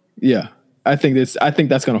so? Yeah. I think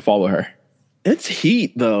that's gonna follow her. It's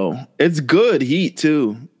heat though. It's good heat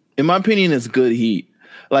too. In my opinion, it's good heat.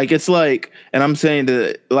 Like it's like, and I'm saying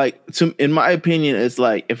that like in my opinion, it's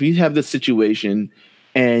like if you have this situation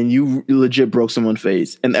and you legit broke someone's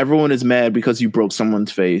face and everyone is mad because you broke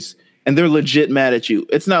someone's face and they're legit mad at you.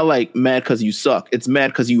 It's not like mad because you suck. It's mad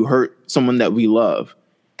because you hurt someone that we love.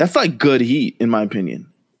 That's like good heat, in my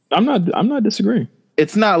opinion. I'm not disagreeing.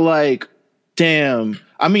 It's not like, damn.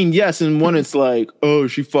 I mean, yes, and one it's like, oh,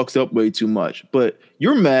 she fucks up way too much. But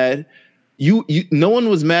you're mad. No one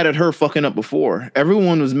was mad at her fucking up before.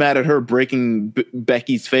 Everyone was mad at her breaking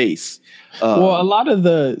Becky's face. Well, a lot of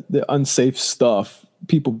the unsafe stuff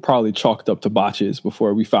people probably chalked up to botches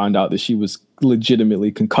before we found out that she was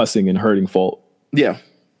legitimately concussing and hurting folk. Yeah.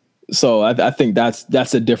 So I think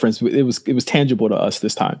that's a difference. It was tangible to us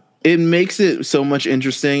this time. It makes it so much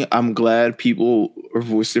interesting. I'm glad people are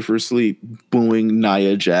vociferously booing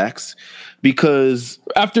Nia Jax, because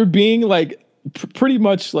after being like pretty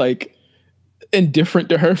much like indifferent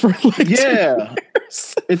to her for like 2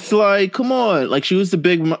 years. It's like, come on, like she was the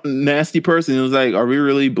big nasty person. It was like, are we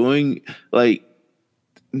really booing like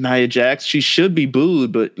Nia Jax? She should be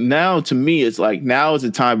booed, but now to me it's like, now is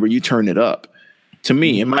the time where you turn it up. To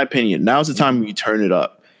me, in my opinion, now's the time when you turn it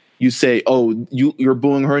up. You say, oh, you're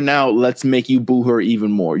booing her now, let's make you boo her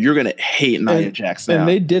even more. You're gonna hate Nia Jax now. And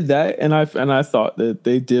they did that, and I thought that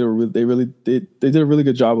they did a really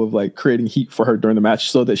good job of like creating heat for her during the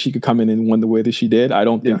match so that she could come in and win the way that she did. I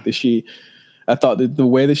don't think that I thought that the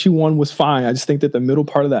way that she won was fine. I just think that the middle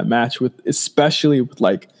part of that match, especially with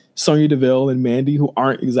like Sonya Deville and Mandy, who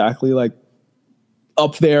aren't exactly like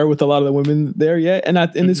up there with a lot of the women there yet. And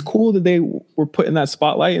it's cool that they were put in that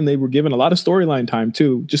spotlight and they were given a lot of storyline time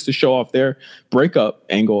too, just to show off their breakup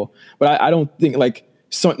angle. But I don't think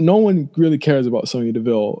no one really cares about Sonya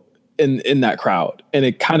Deville in that crowd. And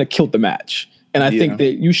it kind of killed the match. And I think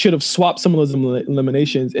that you should have swapped some of those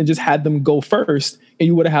eliminations and just had them go first, and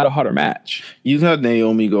you would have had a hotter match. You had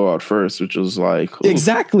Naomi go out first, which was like... Oof.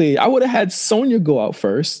 Exactly. I would have had Sonya go out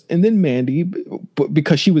first, and then Mandy,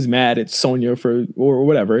 because she was mad at Sonya or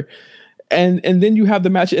whatever. And then you have the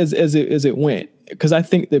match as it went. Because I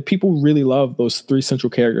think that people really love those 3 central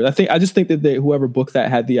characters. I just think that whoever booked that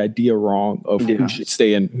had the idea wrong of who should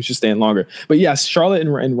stay in longer. But yes, Charlotte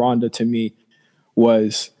and Ronda to me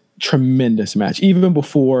was tremendous match. Even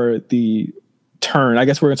before the turn, I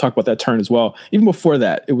guess we're gonna talk about that turn as well. Even before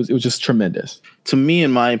that, it was just tremendous. To me,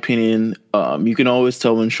 in my opinion, you can always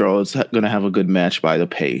tell when Charlotte's gonna have a good match by the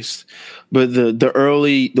pace. But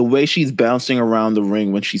the way she's bouncing around the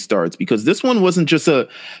ring when she starts, because this one wasn't just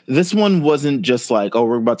like, oh,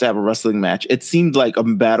 we're about to have a wrestling match. It seemed like a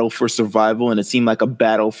battle for survival, and it seemed like a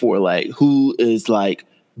battle for like who is like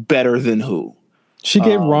better than who. She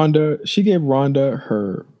gave Ronda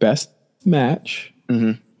her best match.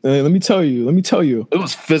 Mm-hmm. Let me tell you, it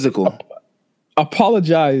was physical.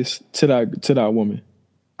 Apologize to that woman.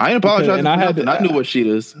 I ain't apologizing. I knew what she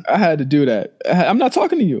is. I had to do that. I'm not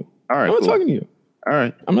talking to you. All right, I'm not talking to you. All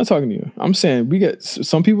right, I'm not talking to you. I'm saying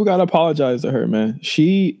some people got to apologize to her, man.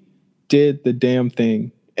 She did the damn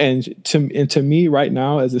thing. And to me right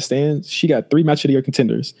now, as it stands, she got 3 match of the year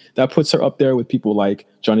contenders. That puts her up there with people like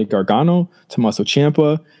Johnny Gargano, Tommaso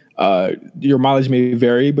Ciampa. Your mileage may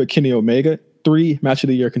vary, but Kenny Omega. 3 match of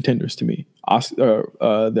the year contenders to me. The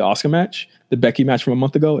Asuka match, the Becky match from a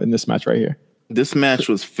month ago, and this match right here. This match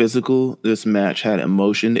was physical. This match had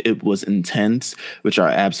emotion. It was intense, which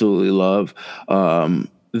I absolutely love.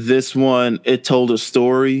 This one, it told a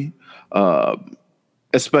story.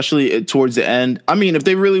 Especially towards the end. I mean, if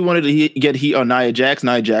they really wanted to get heat on Nia Jax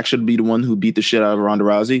should be the one who beat the shit out of Ronda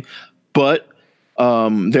Rousey. But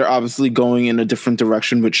they're obviously going in a different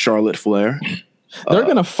direction with Charlotte Flair. They're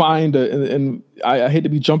going to find, and I hate to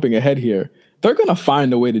be jumping ahead here, they're going to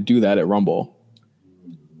find a way to do that at Rumble.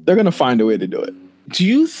 They're going to find a way to do it. Do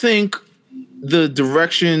you think the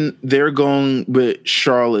direction they're going with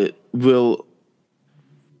Charlotte will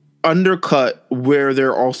undercut where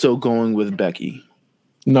they're also going with Becky?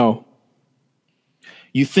 No.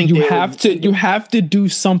 You think you have to do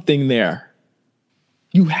something there.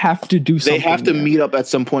 You have to do something. They have to meet up at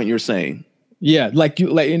some point, you're saying. Yeah,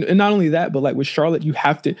 and not only that, but like with Charlotte, you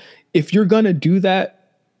have to, if you're gonna do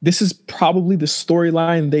that, this is probably the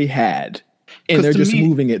storyline they had. And they're just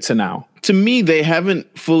moving it to now. To me, they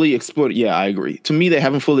haven't fully explored. Yeah, I agree. To me, they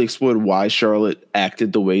haven't fully explored why Charlotte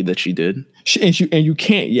acted the way that she did. And you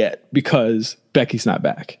can't yet because Becky's not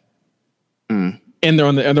back. And they're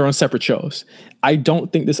on separate shows. I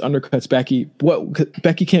don't think this undercuts Becky.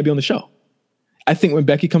 Becky can't be on the show. I think when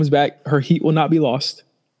Becky comes back, her heat will not be lost.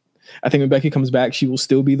 I think when Becky comes back, she will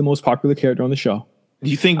still be the most popular character on the show.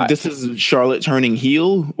 Do you think this is Charlotte turning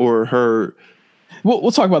heel or her?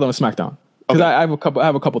 We'll talk about that on SmackDown because I have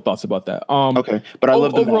a couple thoughts about that. Okay, but I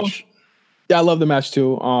love the match. Yeah, I love the match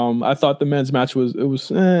too. I thought the men's match was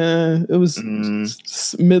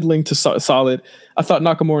middling to solid. I thought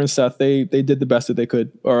Nakamura and Seth they did the best that they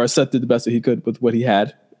could, or Seth did the best that he could with what he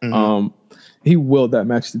had. He willed that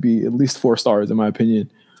match to be at least 4 stars in my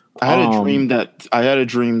opinion. I had a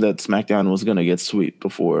dream that SmackDown was gonna get sweet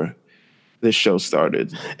before this show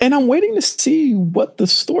started, and I'm waiting to see what the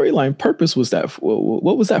storyline purpose was.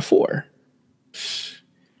 What was that for?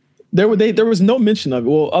 There was no mention of it.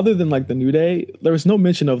 Well, other than like the New Day, there was no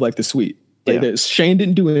mention of like the Sweet. Like Shane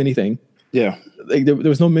didn't do anything. Yeah, like there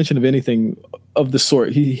was no mention of anything of the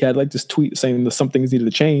sort. He had like this tweet saying that some things needed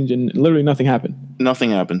to change, and literally nothing happened.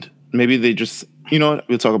 Nothing happened. Maybe they just, you know what?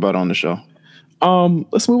 We'll talk about it on the show.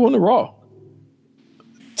 Let's move on to Raw.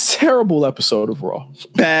 Terrible episode of Raw.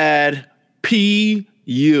 Bad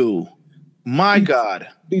PU. My God.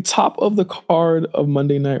 The top of the card of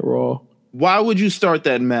Monday Night Raw. Why would you start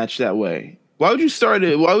that match that way? Why would you start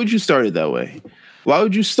it that way? Why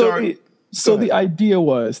would you start? So the idea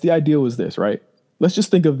was this, right? Let's just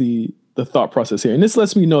think of the thought process here. And this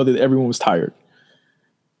lets me know that everyone was tired.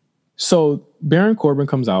 So Baron Corbin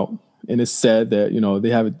comes out and it's said that, you know,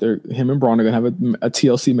 him and Braun are going to have a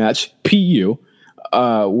TLC match, PU,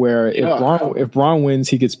 where if Braun wins,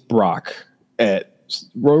 he gets Brock at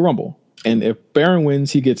Royal Rumble. And if Baron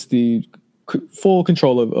wins, he gets the full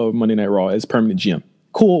control of Monday Night Raw as permanent GM.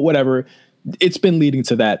 Cool, whatever. It's been leading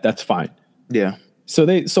to that. That's fine. Yeah.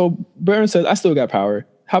 So Baron says, I still got power.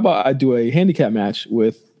 How about I do a handicap match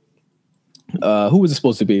with who was it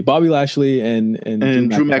supposed to be? Bobby Lashley and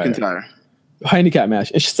Drew McIntyre. Handicap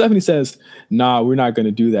match. And Stephanie says, nah, we're not going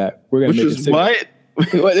to do that. We're going to make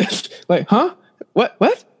it what? Like, huh? What?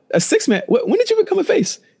 A 6-man? When did you become a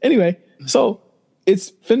face? Anyway, so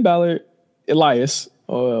it's Finn Balor, Elias,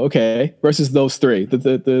 okay, versus those three.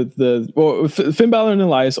 Finn Balor and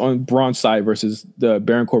Elias on Braun's side versus the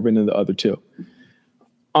Baron Corbin and the other two.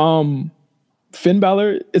 Finn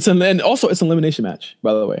Balor, it's an elimination match,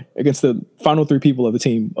 by the way, against the final three people of the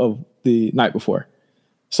team of the night before.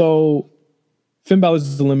 So Finn Balor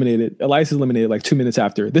is eliminated. Elias is eliminated like 2 minutes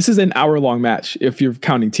after. This is an hour-long match if you're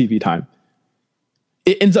counting TV time.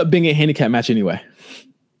 It ends up being a handicap match anyway.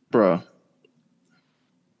 Bruh.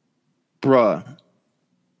 Why?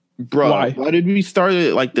 Why did we start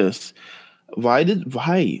it like this? Why?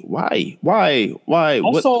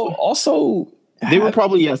 Also, they were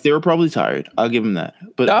probably tired. I'll give them that.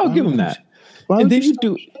 But I'll give them that. Why and then you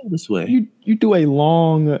do it this way? You do a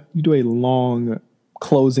long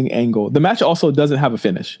closing angle. The match also doesn't have a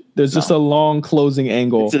finish. There's just a long closing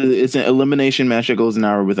angle. It's an elimination match that goes an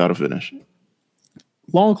hour without a finish.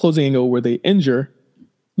 Long closing angle where they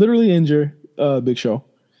literally injure Big Show.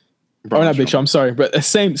 Or not Big Show, I'm sorry, but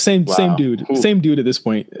same dude. Ooh. Same dude at this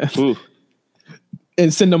point.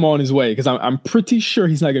 And send him on his way, because I'm pretty sure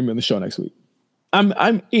he's not going to be on the show next week. I'm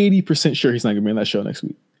 80% sure he's not going to be on that show next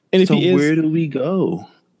week. And if he is, where do we go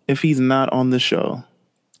if he's not on the show?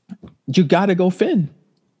 You got to go Finn.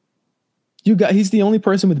 He's the only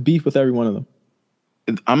person with beef with every one of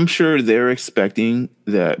them. I'm sure they're expecting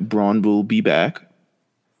that Braun will be back.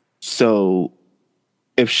 So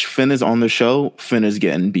if Finn is on the show, Finn is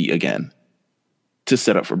getting beat again to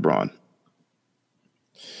set up for Braun.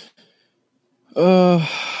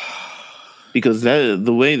 Because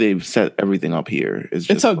the way they've set everything up here is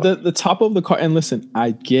just the top of the card. And listen,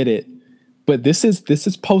 I get it, but this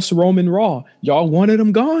is post Roman Raw. Y'all wanted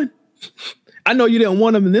him gone. I know you didn't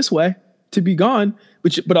want him in this way to be gone,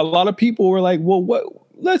 but a lot of people were like, well, what?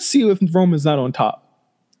 Let's see if Roman's not on top.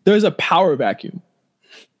 There's a power vacuum.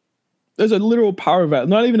 There's a literal power vacuum.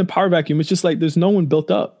 Not even a power vacuum. It's just like there's no one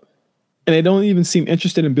built up, and they don't even seem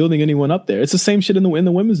interested in building anyone up there. It's the same shit in the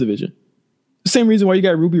women's division. The same reason why you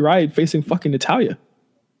got Ruby Riott facing fucking Natalya.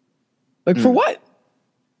 Like, for what?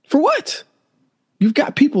 For what? You've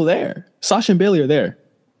got people there. Sasha and Bayley are there.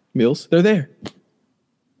 Meelz, they're there.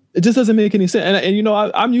 It just doesn't make any sense. And you know,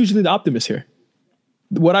 I'm usually the optimist here.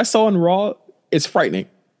 What I saw in Raw is frightening.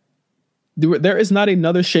 There is not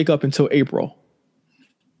another shakeup until April.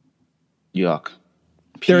 Yuck.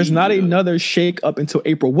 There is not another shakeup until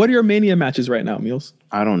April. What are your Mania matches right now, Meelz?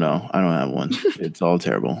 I don't know. I don't have one. It's all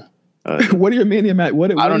terrible. What are your Mania matches?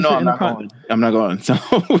 I don't know. I'm not going. So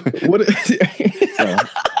what?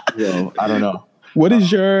 I don't know. What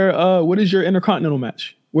is your Intercontinental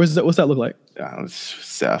match? What's that look like? It's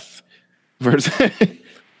Seth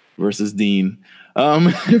versus Dean.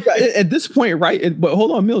 At this point, right? But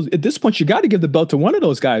hold on, Meelz. At this point, you got to give the belt to one of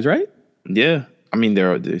those guys, right? Yeah. I mean,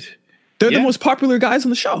 they're the most popular guys on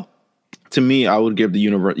the show. To me, I would give the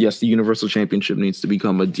Universal Championship needs to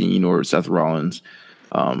become a Dean or Seth Rollins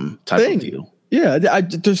type of deal. Yeah,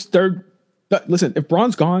 listen, if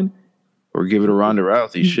Braun's gone, or give it a Ronda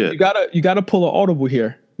Rousey, shit. You gotta pull an audible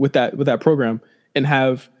here with that program and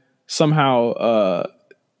have somehow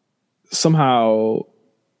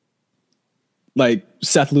like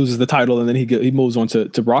Seth loses the title and then he moves on to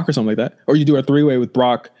Brock or something like that. Or you do a 3-way with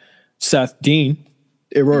Brock, Seth, Dean,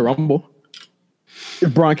 at Royal Rumble.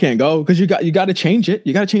 If Braun can't go, because you got to change it.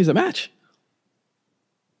 You got to change the match.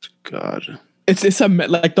 God. It's a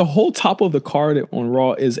like the whole top of the card on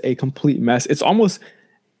Raw is a complete mess. It's almost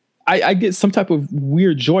I get some type of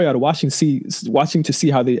weird joy out of watching to see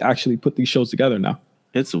how they actually put these shows together now.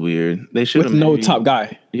 It's weird. They should have no top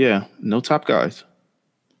guy. Yeah, no top guys.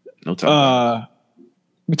 No top guys.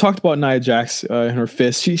 We talked about Nia Jax and her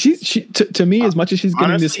fist. She to me, as much as she's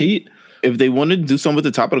getting this heat, if they wanted to do something with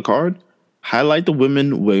the top of the card, highlight the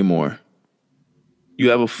women way more.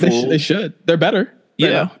 You have a full. They should. They're better.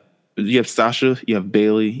 Yeah. You have Sasha, you have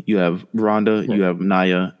Bayley, you have Ronda, you have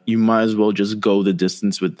Nia. You might as well just go the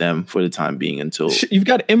distance with them for the time being until you've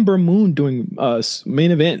got Ember Moon doing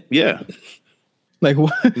main event. Yeah, like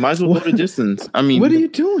what? Might as well go the distance. I mean, what are you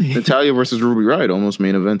doing? Natalya versus Ruby Riott almost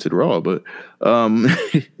main evented Raw, but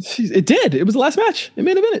it did. It was the last match. It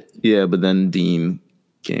main evented. Yeah, but then Dean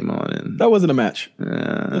came on and that wasn't a match.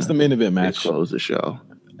 That's the main event match. Closed the show.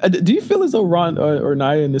 Do you feel as though Ron or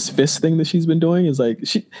Nia in this fist thing that she's been doing is like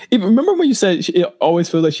she? Even remember when you said she always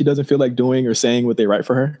feels like she doesn't feel like doing or saying what they write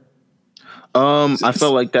for her? I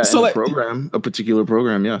felt like that in a particular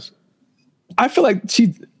program. Yes, I feel like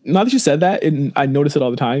she. Now that you said that, and I notice it all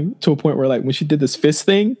the time to a point where like when she did this fist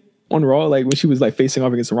thing on Raw, like when she was like facing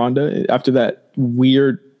off against Ronda after that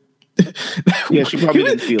weird. Yeah, she probably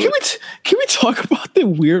didn't feel it. Can we talk about the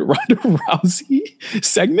weird Ronda Rousey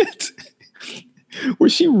segment? Where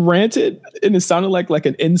she ranted and it sounded like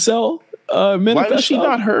an incel manifesto. Why is she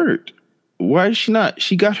not hurt? Why is she not?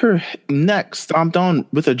 She got her neck stomped on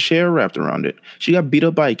with a chair wrapped around it. She got beat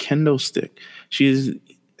up by a kendo stick. She's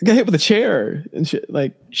got hit with a chair and shit.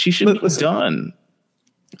 Like she should be done.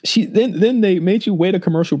 She then they made you wait a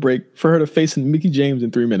commercial break for her to face Mickie James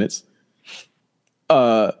in 3 minutes.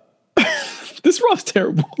 This Raw is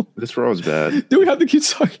terrible. This Raw is bad. Do we have to keep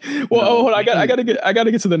talking? Well, hold on. I gotta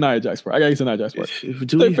get to the Nia Jax part. They're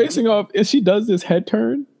facing off, and she does this head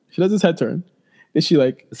turn. And she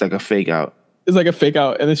like it's like a fake out. It's like a fake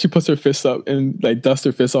out, and then she puts her fists up and like dusts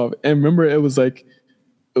her fists off. And remember, it was like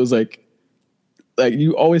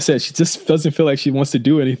you always said she just doesn't feel like she wants to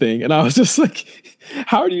do anything. And I was just like,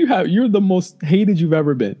 how do you have? You're the most hated you've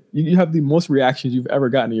ever been. You have the most reactions you've ever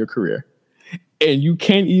gotten in your career. And you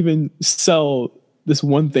can't even sell this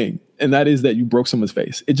one thing, and that is that you broke someone's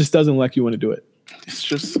face. It just doesn't like you want to do it. It's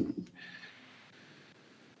just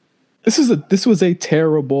this was a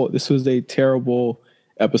terrible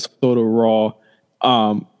episode of Raw.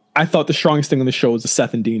 I thought the strongest thing on the show was the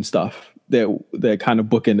Seth and Dean stuff that kind of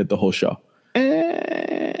bookended the whole show.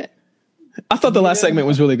 I thought the last segment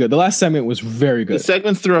was really good. The last segment was very good. The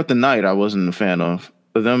segments throughout the night I wasn't a fan of.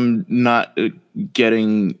 Them not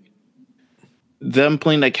getting. Them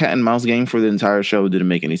playing that cat and mouse game for the entire show didn't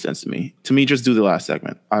make any sense to me. To me, just do the last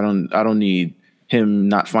segment. I don't need him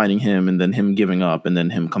not finding him and then him giving up and then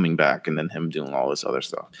him coming back and then him doing all this other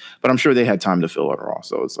stuff. But I'm sure they had time to fill it all,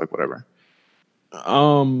 so it's like whatever.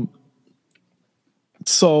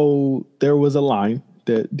 So there was a line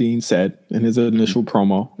that Dean said in his initial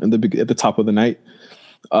promo at the top of the night,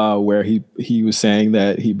 where he was saying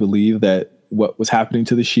that he believed that what was happening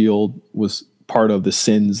to the Shield was part of the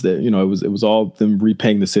sins that, it was all them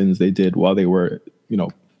repaying the sins they did while they were,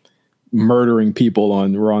 murdering people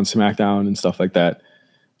on Raw and SmackDown and stuff like that.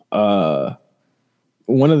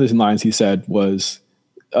 One of the lines he said was,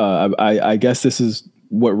 I guess this is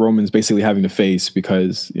what Roman's basically having to face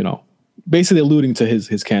because, basically alluding to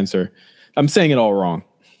his cancer. I'm saying it all wrong.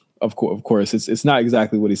 Of course, it's not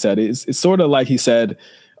exactly what he said. It's sort of like he said,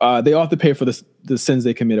 they all have to pay for the sins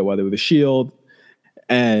they committed while they were the Shield.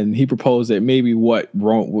 And he proposed that maybe what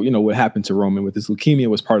happened to Roman with his leukemia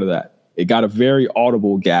was part of that. It got a very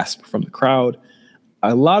audible gasp from the crowd. I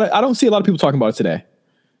don't see a lot of people talking about it today,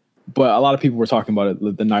 but a lot of people were talking about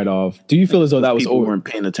it the night of. Do you feel as though that was over? People weren't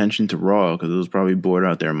paying attention to Raw because it was probably bored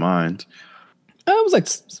out their minds. It was like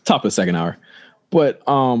top of the second hour, but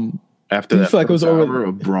after that, feel like it was over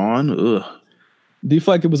of Braun. Ugh. Do you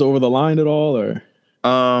feel like it was over the line at all, or?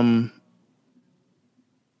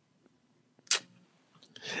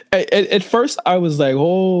 At first, I was like,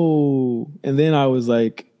 "Oh," and then I was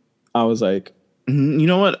like, you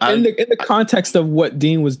know what? In the context of what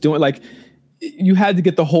Dean was doing, like you had to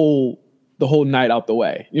get the whole night out the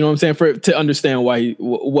way. You know what I'm saying? To understand why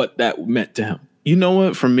what that meant to him. You know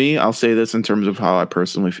what? For me, I'll say this in terms of how I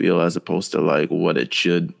personally feel, as opposed to like what it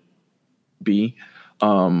should be.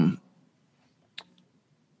 I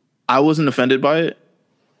wasn't offended by it,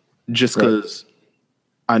 just because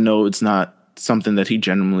I know it's not something that he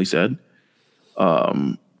genuinely said.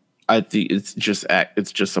 I I think it's just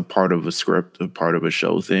a part of a script, a part of a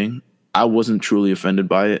show thing. I wasn't truly offended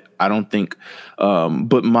by it. I don't think,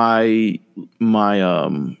 but my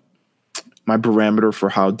parameter for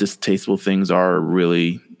how distasteful things are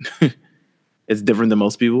really it's different than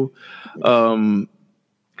most people,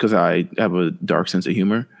 because I have a dark sense of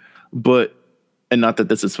humor. But and not that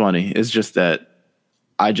this is funny. It's just that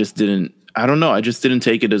I just didn't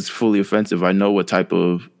take it as fully offensive. I know what type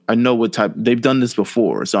they've done this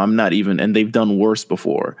before, so I'm not even, and they've done worse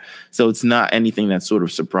before. So it's not anything that sort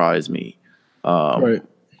of surprised me. Right.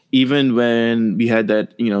 Even when we had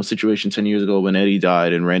that, situation 10 years ago when Eddie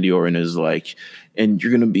died and Randy Orton is like, and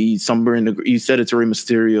you're going to be somewhere you said it's Rey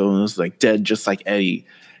Mysterio and it's like dead, just like Eddie.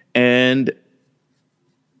 And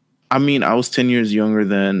I mean, I was 10 years younger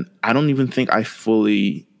then. I don't even think I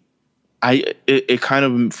fully, it kind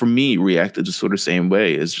of, for me, reacted the sort of same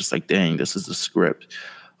way. It's just like, dang, this is the script.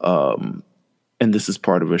 And this is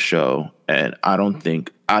part of a show. And I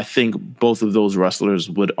think both of those wrestlers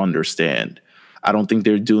would understand. I don't think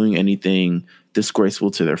they're doing anything disgraceful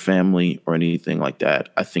to their family or anything like that.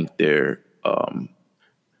 I think they're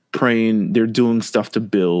they're doing stuff to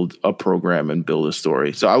build a program and build a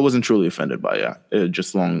story. So I wasn't truly offended by it.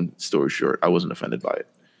 Just long story short, I wasn't offended by it.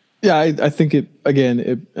 Yeah, I think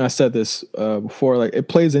I said this before, like it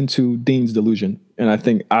plays into Dean's delusion. And I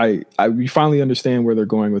think we finally understand where they're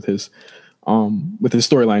going with his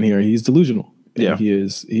storyline here. He's delusional. Yeah,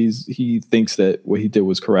 he thinks that what he did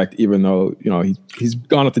was correct, even though he's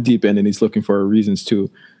gone off the deep end and he's looking for reasons to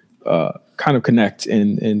kind of connect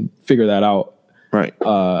and figure that out. Right.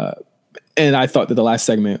 And I thought that the last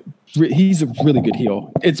segment, he's a really good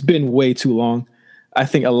heel. It's been way too long. I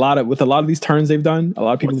think with a lot of these turns they've done, a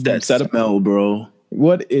lot of people have been upset. Smell, bro.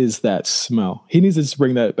 What is that smell? He needs to just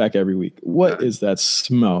bring that back every week. What is that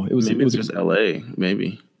smell? It was just LA,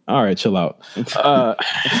 maybe. All right, chill out. But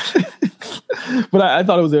I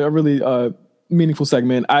thought it was a really meaningful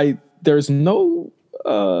segment. There's no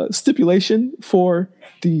stipulation for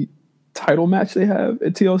the title match they have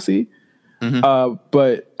at TLC,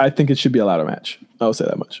 but I think it should be a ladder match. I'll say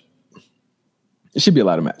that much. It should be a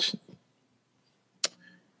ladder match.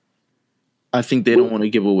 I think they don't want to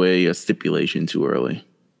give away a stipulation too early.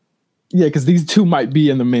 Yeah, because these two might be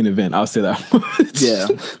in the main event. I'll say that much. Yeah,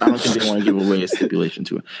 I don't think they want to give away a stipulation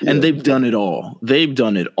to it. And they've done it all.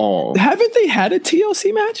 Haven't they had a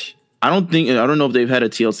TLC match? I don't know if they've had a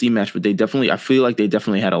TLC match, but I feel like they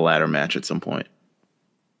definitely had a ladder match at some point.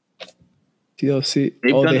 TLC.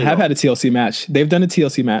 They have had a TLC match. They've done a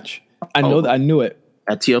TLC match. I know that. I knew it.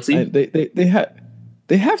 At TLC?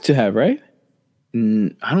 They have to have, right?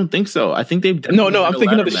 I don't think so. I think they've no. I'm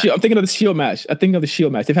thinking of the Shield. I'm thinking of the Shield match. I think of the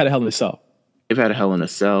Shield match. They've had a Hell in a Cell. They've had a Hell in a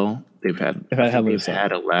Cell. They've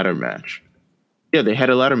had a ladder match. Yeah, they had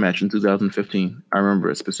a ladder match in 2015. I remember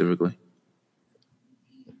it specifically.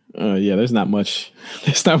 Yeah, there's not much.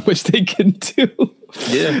 There's not much they can do.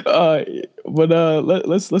 Yeah. But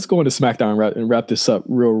let's go into SmackDown and wrap this up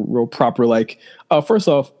real proper. Like, first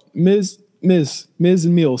off, Miz and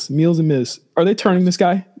Meelz. Are they turning this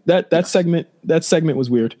guy? That segment was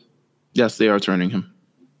weird. Yes, they are turning him.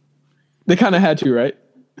 They kind of had to, right?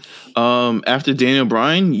 After Daniel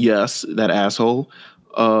Bryan, yes, that asshole.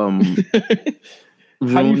 How do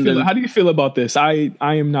you feel about this? I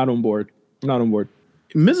am not on board. I'm not on board.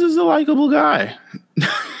 Miz is a likable guy.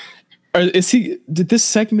 This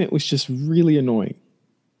segment was just really annoying.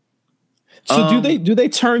 So do they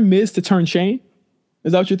turn Miz to turn Shane?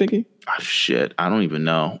 Is that what you're thinking? Oh, shit, I don't even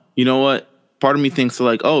know. You know what? Part of me thinks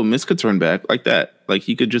like, oh, Miz could turn back like that. Like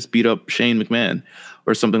he could just beat up Shane McMahon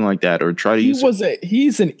or something like that, or try to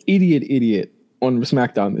he's an idiot on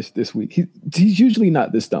SmackDown this week. He's usually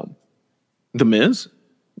not this dumb. The Miz?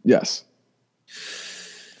 Yes.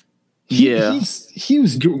 He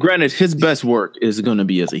was. Granted, his best work is going to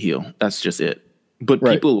be as a heel. That's just it. But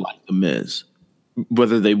people like the Miz,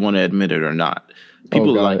 whether they want to admit it or not.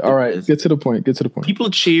 People like. All right, Miz. Get to the point.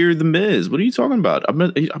 People cheer the Miz. What are you talking about? I'm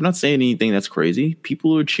not saying anything that's crazy.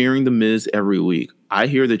 People are cheering the Miz every week. I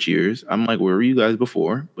hear the cheers. I'm like, where were you guys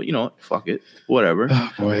before? But you know what? Fuck it. Whatever.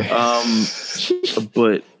 Oh boy.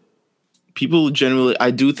 But people generally,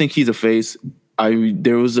 I do think he's a face.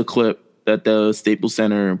 There was a clip that the Staples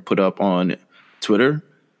Center put up on Twitter,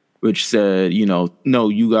 which said, no,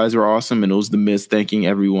 you guys are awesome. And it was the Miz thanking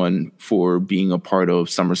everyone for being a part of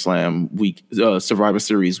SummerSlam week, Survivor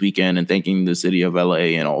Series weekend, and thanking the city of LA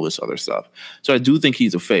and all this other stuff. So I do think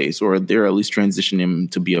he's a face, or they're at least transitioning him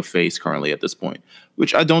to be a face currently at this point,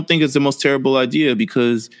 which I don't think is the most terrible idea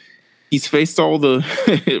because he's faced all the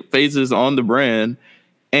faces on the brand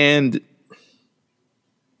and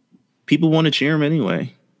people want to cheer him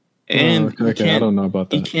anyway. And okay. I don't know about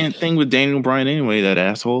that. He can't thing with Daniel Bryan anyway, that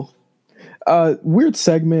asshole. Weird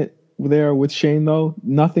segment there with Shane, though.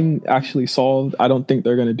 Nothing actually solved. I don't think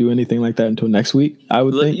they're going to do anything like that until next week, I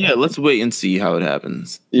would think. Yeah, let's wait and see how it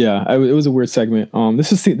happens. Yeah, it was a weird segment.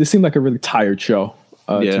 This seemed like a really tired show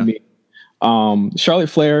to me. Charlotte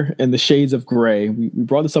Flair and the Shades of Grey. We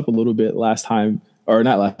brought this up a little bit last time, or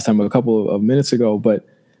not last time, but a couple of minutes ago. But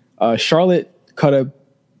Charlotte cut a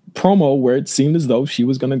promo where it seemed as though she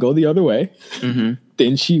was going to go the other way. Mm-hmm.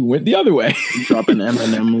 Then she went the other way, dropping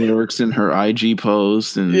Eminem lyrics in her IG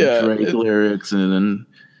post and Drake lyrics, and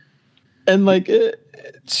like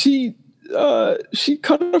she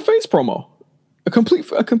cut a face promo, a complete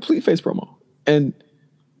face promo, and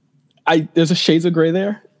there's a Shades of Grey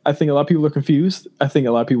there. I think a lot of people are confused. I think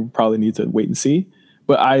a lot of people probably need to wait and see.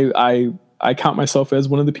 But I count myself as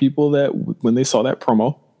one of the people that when they saw that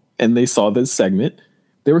promo and they saw this segment,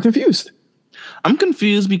 they were confused. I'm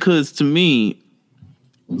confused because to me,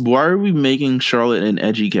 why are we making Charlotte an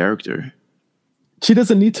edgy character? She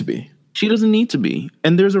doesn't need to be. She doesn't need to be.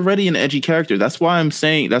 And there's already an edgy character. That's why I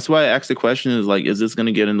asked the question is like, is this going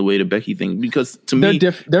to get in the way to Becky thing? Because to me,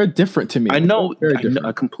 they're different to me. I know,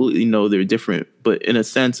 I completely know they're different. But in a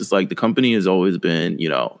sense, it's like the company has always been,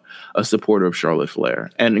 a supporter of Charlotte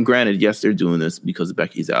Flair. And granted, yes, they're doing this because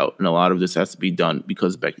Becky's out. And a lot of this has to be done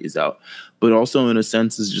because Becky's out. But also in a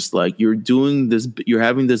sense, it's just like you're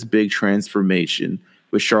having this big transformation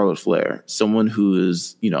with Charlotte Flair, someone who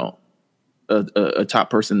is, a top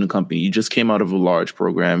person in the company. You just came out of a large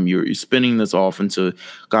program. You're spinning this off into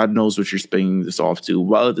God knows what you're spinning this off to,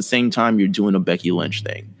 while at the same time you're doing a Becky Lynch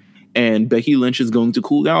thing. And Becky Lynch is going to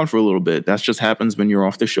cool down for a little bit. That just happens when you're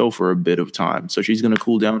off the show for a bit of time. So she's going to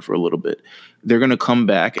cool down for a little bit. They're going to come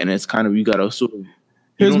back, and it's kind of, you got to sort of.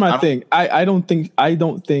 Here's my thing. I don't think, I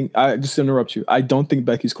just interrupt you. I don't think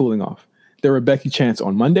Becky's cooling off. There were Becky chants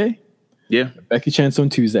on Monday. Yeah. Becky chants on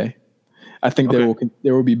Tuesday. I think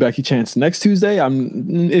there will be Becky chants next Tuesday. I'm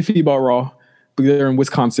iffy about Raw, but they're in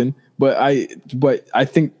Wisconsin. But I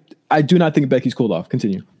do not think Becky's cooled off.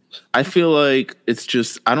 Continue. I feel like it's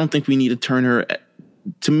just, I don't think we need to turn her.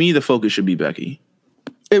 To me, the focus should be Becky.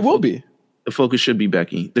 It will be. The focus should be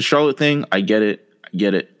Becky. The Charlotte thing, I get it.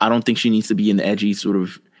 I don't think she needs to be an edgy sort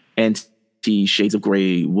of anti-Shades of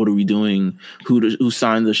Grey. What are we doing? Who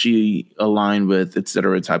signed the she aligned with,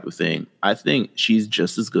 etc. type of thing. I think she's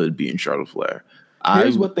just as good being Charlotte Flair.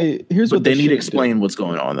 Here's what they need to explain what's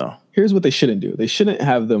going on though. Here's what they shouldn't do. They shouldn't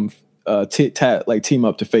have them team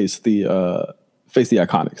up to face the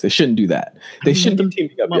Iconics. They shouldn't do that. They shouldn't be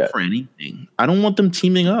teaming up for anything. I don't want them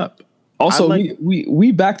teaming up. Also,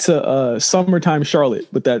 we back to summertime Charlotte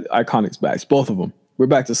with that Iconics backs. Both of them. We're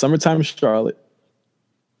back to summertime Charlotte.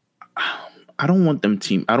 I don't want them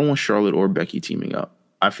I don't want Charlotte or Becky teaming up.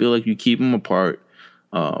 I feel like you keep them apart.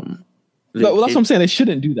 That's what I'm saying. They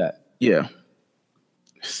shouldn't do that. Yeah.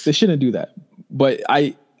 They shouldn't do that. But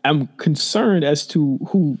I am concerned as to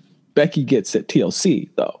who Becky gets at TLC,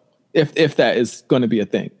 though. If that is going to be a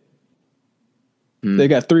thing. They've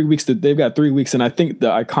got 3 weeks, and I think the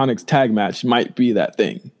Iconics tag match might be that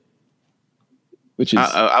thing. Which is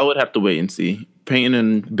I would have to wait and see. Peyton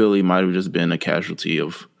and Billy might have just been a casualty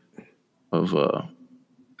of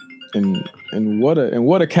and what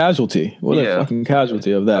a casualty. What a fucking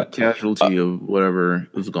casualty of that. A casualty of whatever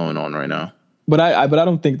is going on right now. But I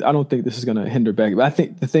don't think this is gonna hinder Becky. But I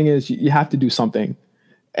think the thing is you have to do something.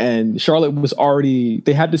 And Charlotte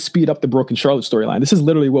they had to speed up the Brooke and Charlotte storyline. This is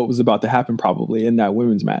literally what was about to happen probably in that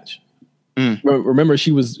women's match. Remember,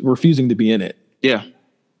 she was refusing to be in it. Yeah.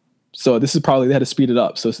 So this is probably, they had to speed it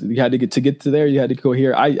up. So you had to get to there. You had to go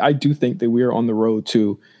here. I do think that we are on the road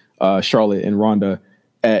to Charlotte and Ronda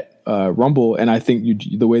at Rumble. And I think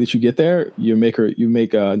the way that you get there, you make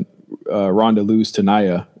Ronda lose to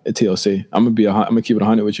Nia at TLC. I'm gonna keep it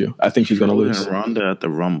 100 with you. I think she's gonna lose. Ronda at the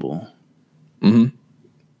Rumble. Mm-hmm.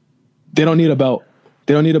 They don't need a belt.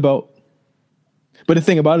 But the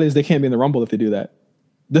thing about it is they can't be in the Rumble if they do that.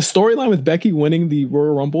 The storyline with Becky winning the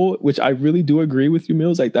Royal Rumble, which I really do agree with you,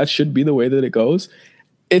 Meelz, like that should be the way that it goes.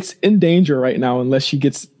 It's in danger right now unless she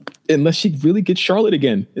really gets Charlotte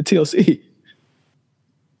again at TLC.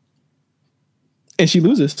 And she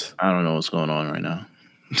loses. I don't know what's going on right now.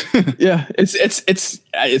 Yeah, it's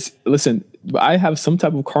listen, I have some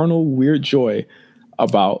type of carnal weird joy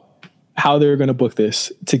about how they're going to book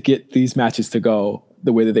this to get these matches to go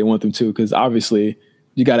the way that they want them to, because obviously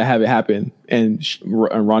you got to have it happen, and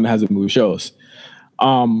Ronda hasn't moved shows.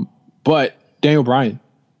 But Daniel Bryan,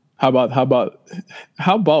 how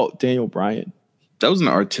about Daniel Bryan? That was an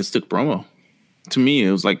artistic promo. To me,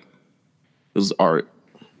 it was art.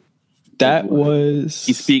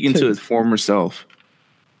 He's speaking to his former self.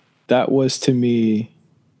 that was to me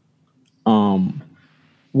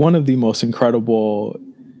one of the most incredible.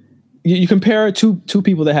 You compare it to two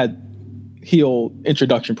people that had heel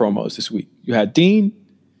introduction promos this week. You had Dean,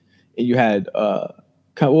 and you had I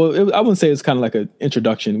wouldn't say it's kind of like an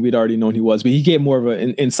introduction. We'd already known he was, but he gave more of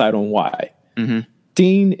an insight on why. Mm-hmm.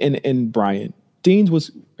 Dean and Brian. Dean's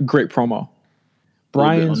was a great promo.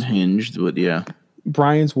 Brian's unhinged, but yeah.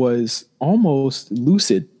 Brian's was almost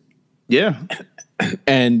lucid. Yeah.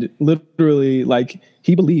 And literally, like,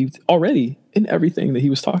 he believed already in everything that he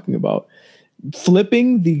was talking about.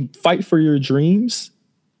 Flipping the fight for your dreams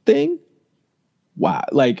thing. Wow.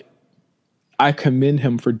 Like, I commend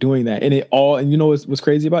him for doing that. And and you know what's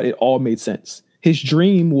crazy about it? It all made sense. His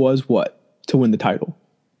dream was what? To win the title.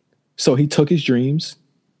 So he took his dreams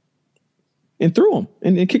and threw them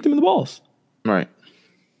and kicked him in the balls. Right.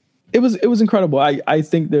 It was incredible. I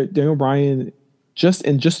think that Daniel Bryan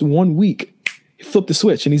in just 1 week, he flipped the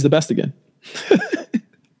switch and he's the best again.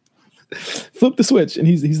 Flip the switch and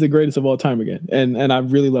he's the greatest of all time again. And I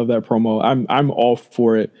really love that promo. I'm all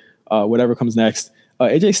for it. Whatever comes next.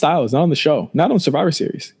 AJ Styles not on the show, not on Survivor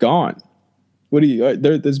Series, gone. What do you?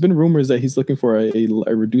 There's been rumors that he's looking for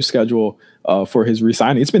a reduced schedule for his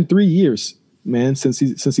re-signing. It's been 3 years, man, since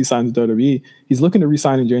he signed with WWE. He's looking to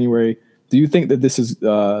re-sign in January. Do you think that this is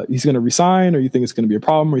he's going to resign, or you think it's going to be a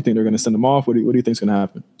problem, or you think they're going to send him off? What do you think is going to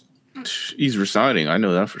happen? He's resigning. I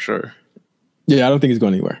know that for sure. Yeah, I don't think he's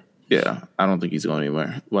going anywhere. Yeah, I don't think he's going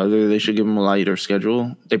anywhere. Whether they should give him a lighter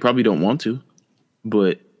schedule, they probably don't want to,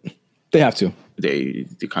 but they have to. They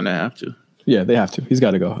kind of have to. Yeah, they have to. He's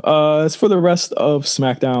got to go. As for the rest of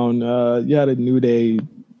SmackDown, you had a New Day.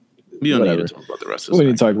 We don't need to talk about the rest of SmackDown. We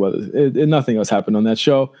need to talk about it. Nothing else happened on that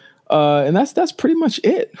show. And that's pretty much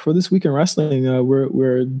it for this week in wrestling.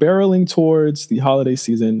 We're barreling towards the holiday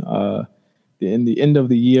season, in the end of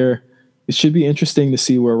the year. It should be interesting to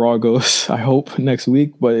see where Raw goes, I hope, next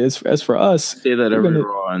week. But as for us, I say that every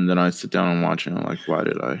Raw, and then I sit down and watch it. I'm like, why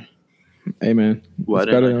did I? Hey man, why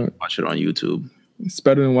did I watch it on YouTube? It's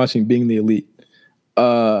better than watching Being the Elite.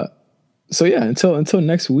 So yeah, until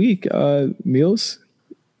next week, Meelz.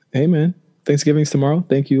 Hey man, Thanksgiving's tomorrow.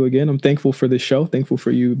 Thank you again. I'm thankful for this show. Thankful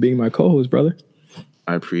for you being my co-host, brother.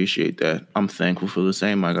 I appreciate that. I'm thankful for the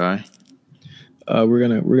same, my guy. We're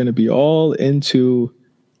gonna be all into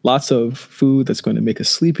lots of food that's going to make us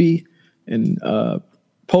sleepy and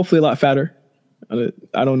hopefully a lot fatter.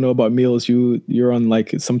 I don't know about Meelz. You're on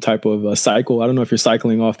like some type of a cycle. I don't know if you're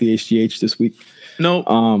cycling off the HGH this week.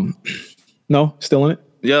 No. No, still in it.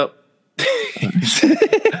 Yep.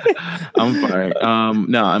 I'm fine.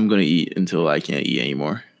 No, I'm gonna eat until I can't eat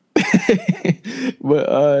anymore. But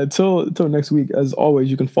until next week, as always,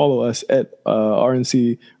 you can follow us at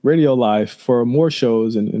RNC Radio Live for more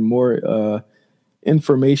shows and more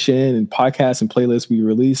information and podcasts and playlists. We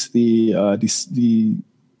release the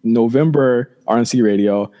November RNC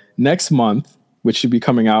Radio next month, which should be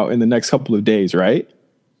coming out in the next couple of days, right?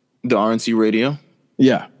 The RNC Radio?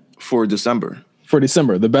 Yeah. For December.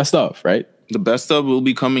 The best of, right? The best of will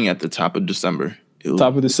be coming at the top of December.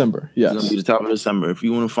 Top of December, yes. It's going to be the top of December. If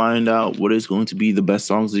you want to find out what is going to be the best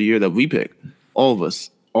songs of the year that we pick, all of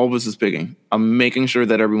us is picking. I'm making sure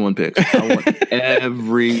that everyone picks. I want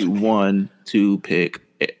everyone to pick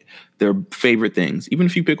their favorite things. Even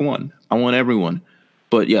if you pick one, I want everyone.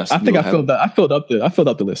 But yes, I think I filled up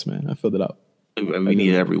the list, man. I filled it up. We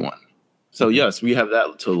need everyone. So yes, we have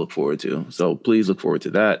that to look forward to. So please look forward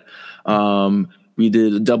to that. We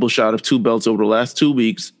did a double shot of 2 Belts over the last 2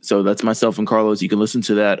 weeks. So that's myself and Carlos. You can listen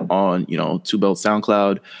to that on, 2 Belt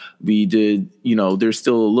SoundCloud. We did, there's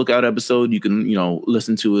still a Lookout episode you can,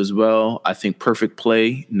 listen to as well. I think Perfect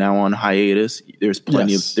Play now on hiatus. There's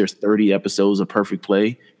there's 30 episodes of Perfect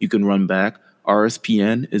Play you can run back.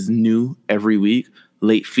 RSPN is new every week.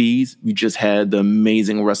 Late Fees. We just had the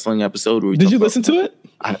amazing wrestling episode. Where Did you listen to it?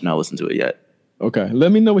 I have not listened to it yet. Okay.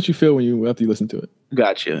 Let me know what you feel after you listen to it.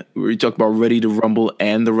 Gotcha. We talked about Ready to Rumble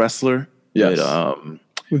and The Wrestler. Yes.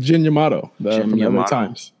 With Jin Yamato from LA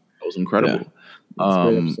Times. That was incredible.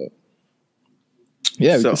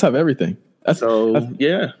 Yeah. We just have everything.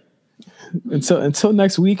 Yeah. Until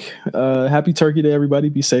next week, happy Turkey Day, everybody.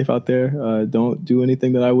 Be safe out there. Don't do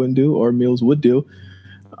anything that I wouldn't do or Meelz would do.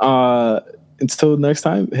 Until next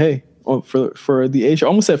time, hey, for the Asia, I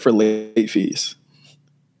almost said for Late Fees.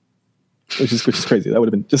 Which is crazy. That would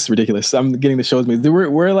have been just ridiculous. I'm getting the shows made.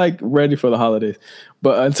 We're like ready for the holidays.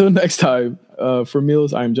 But until next time, for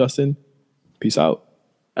Meelz, I'm Justin. Peace out.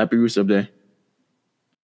 Happy Rusev Day.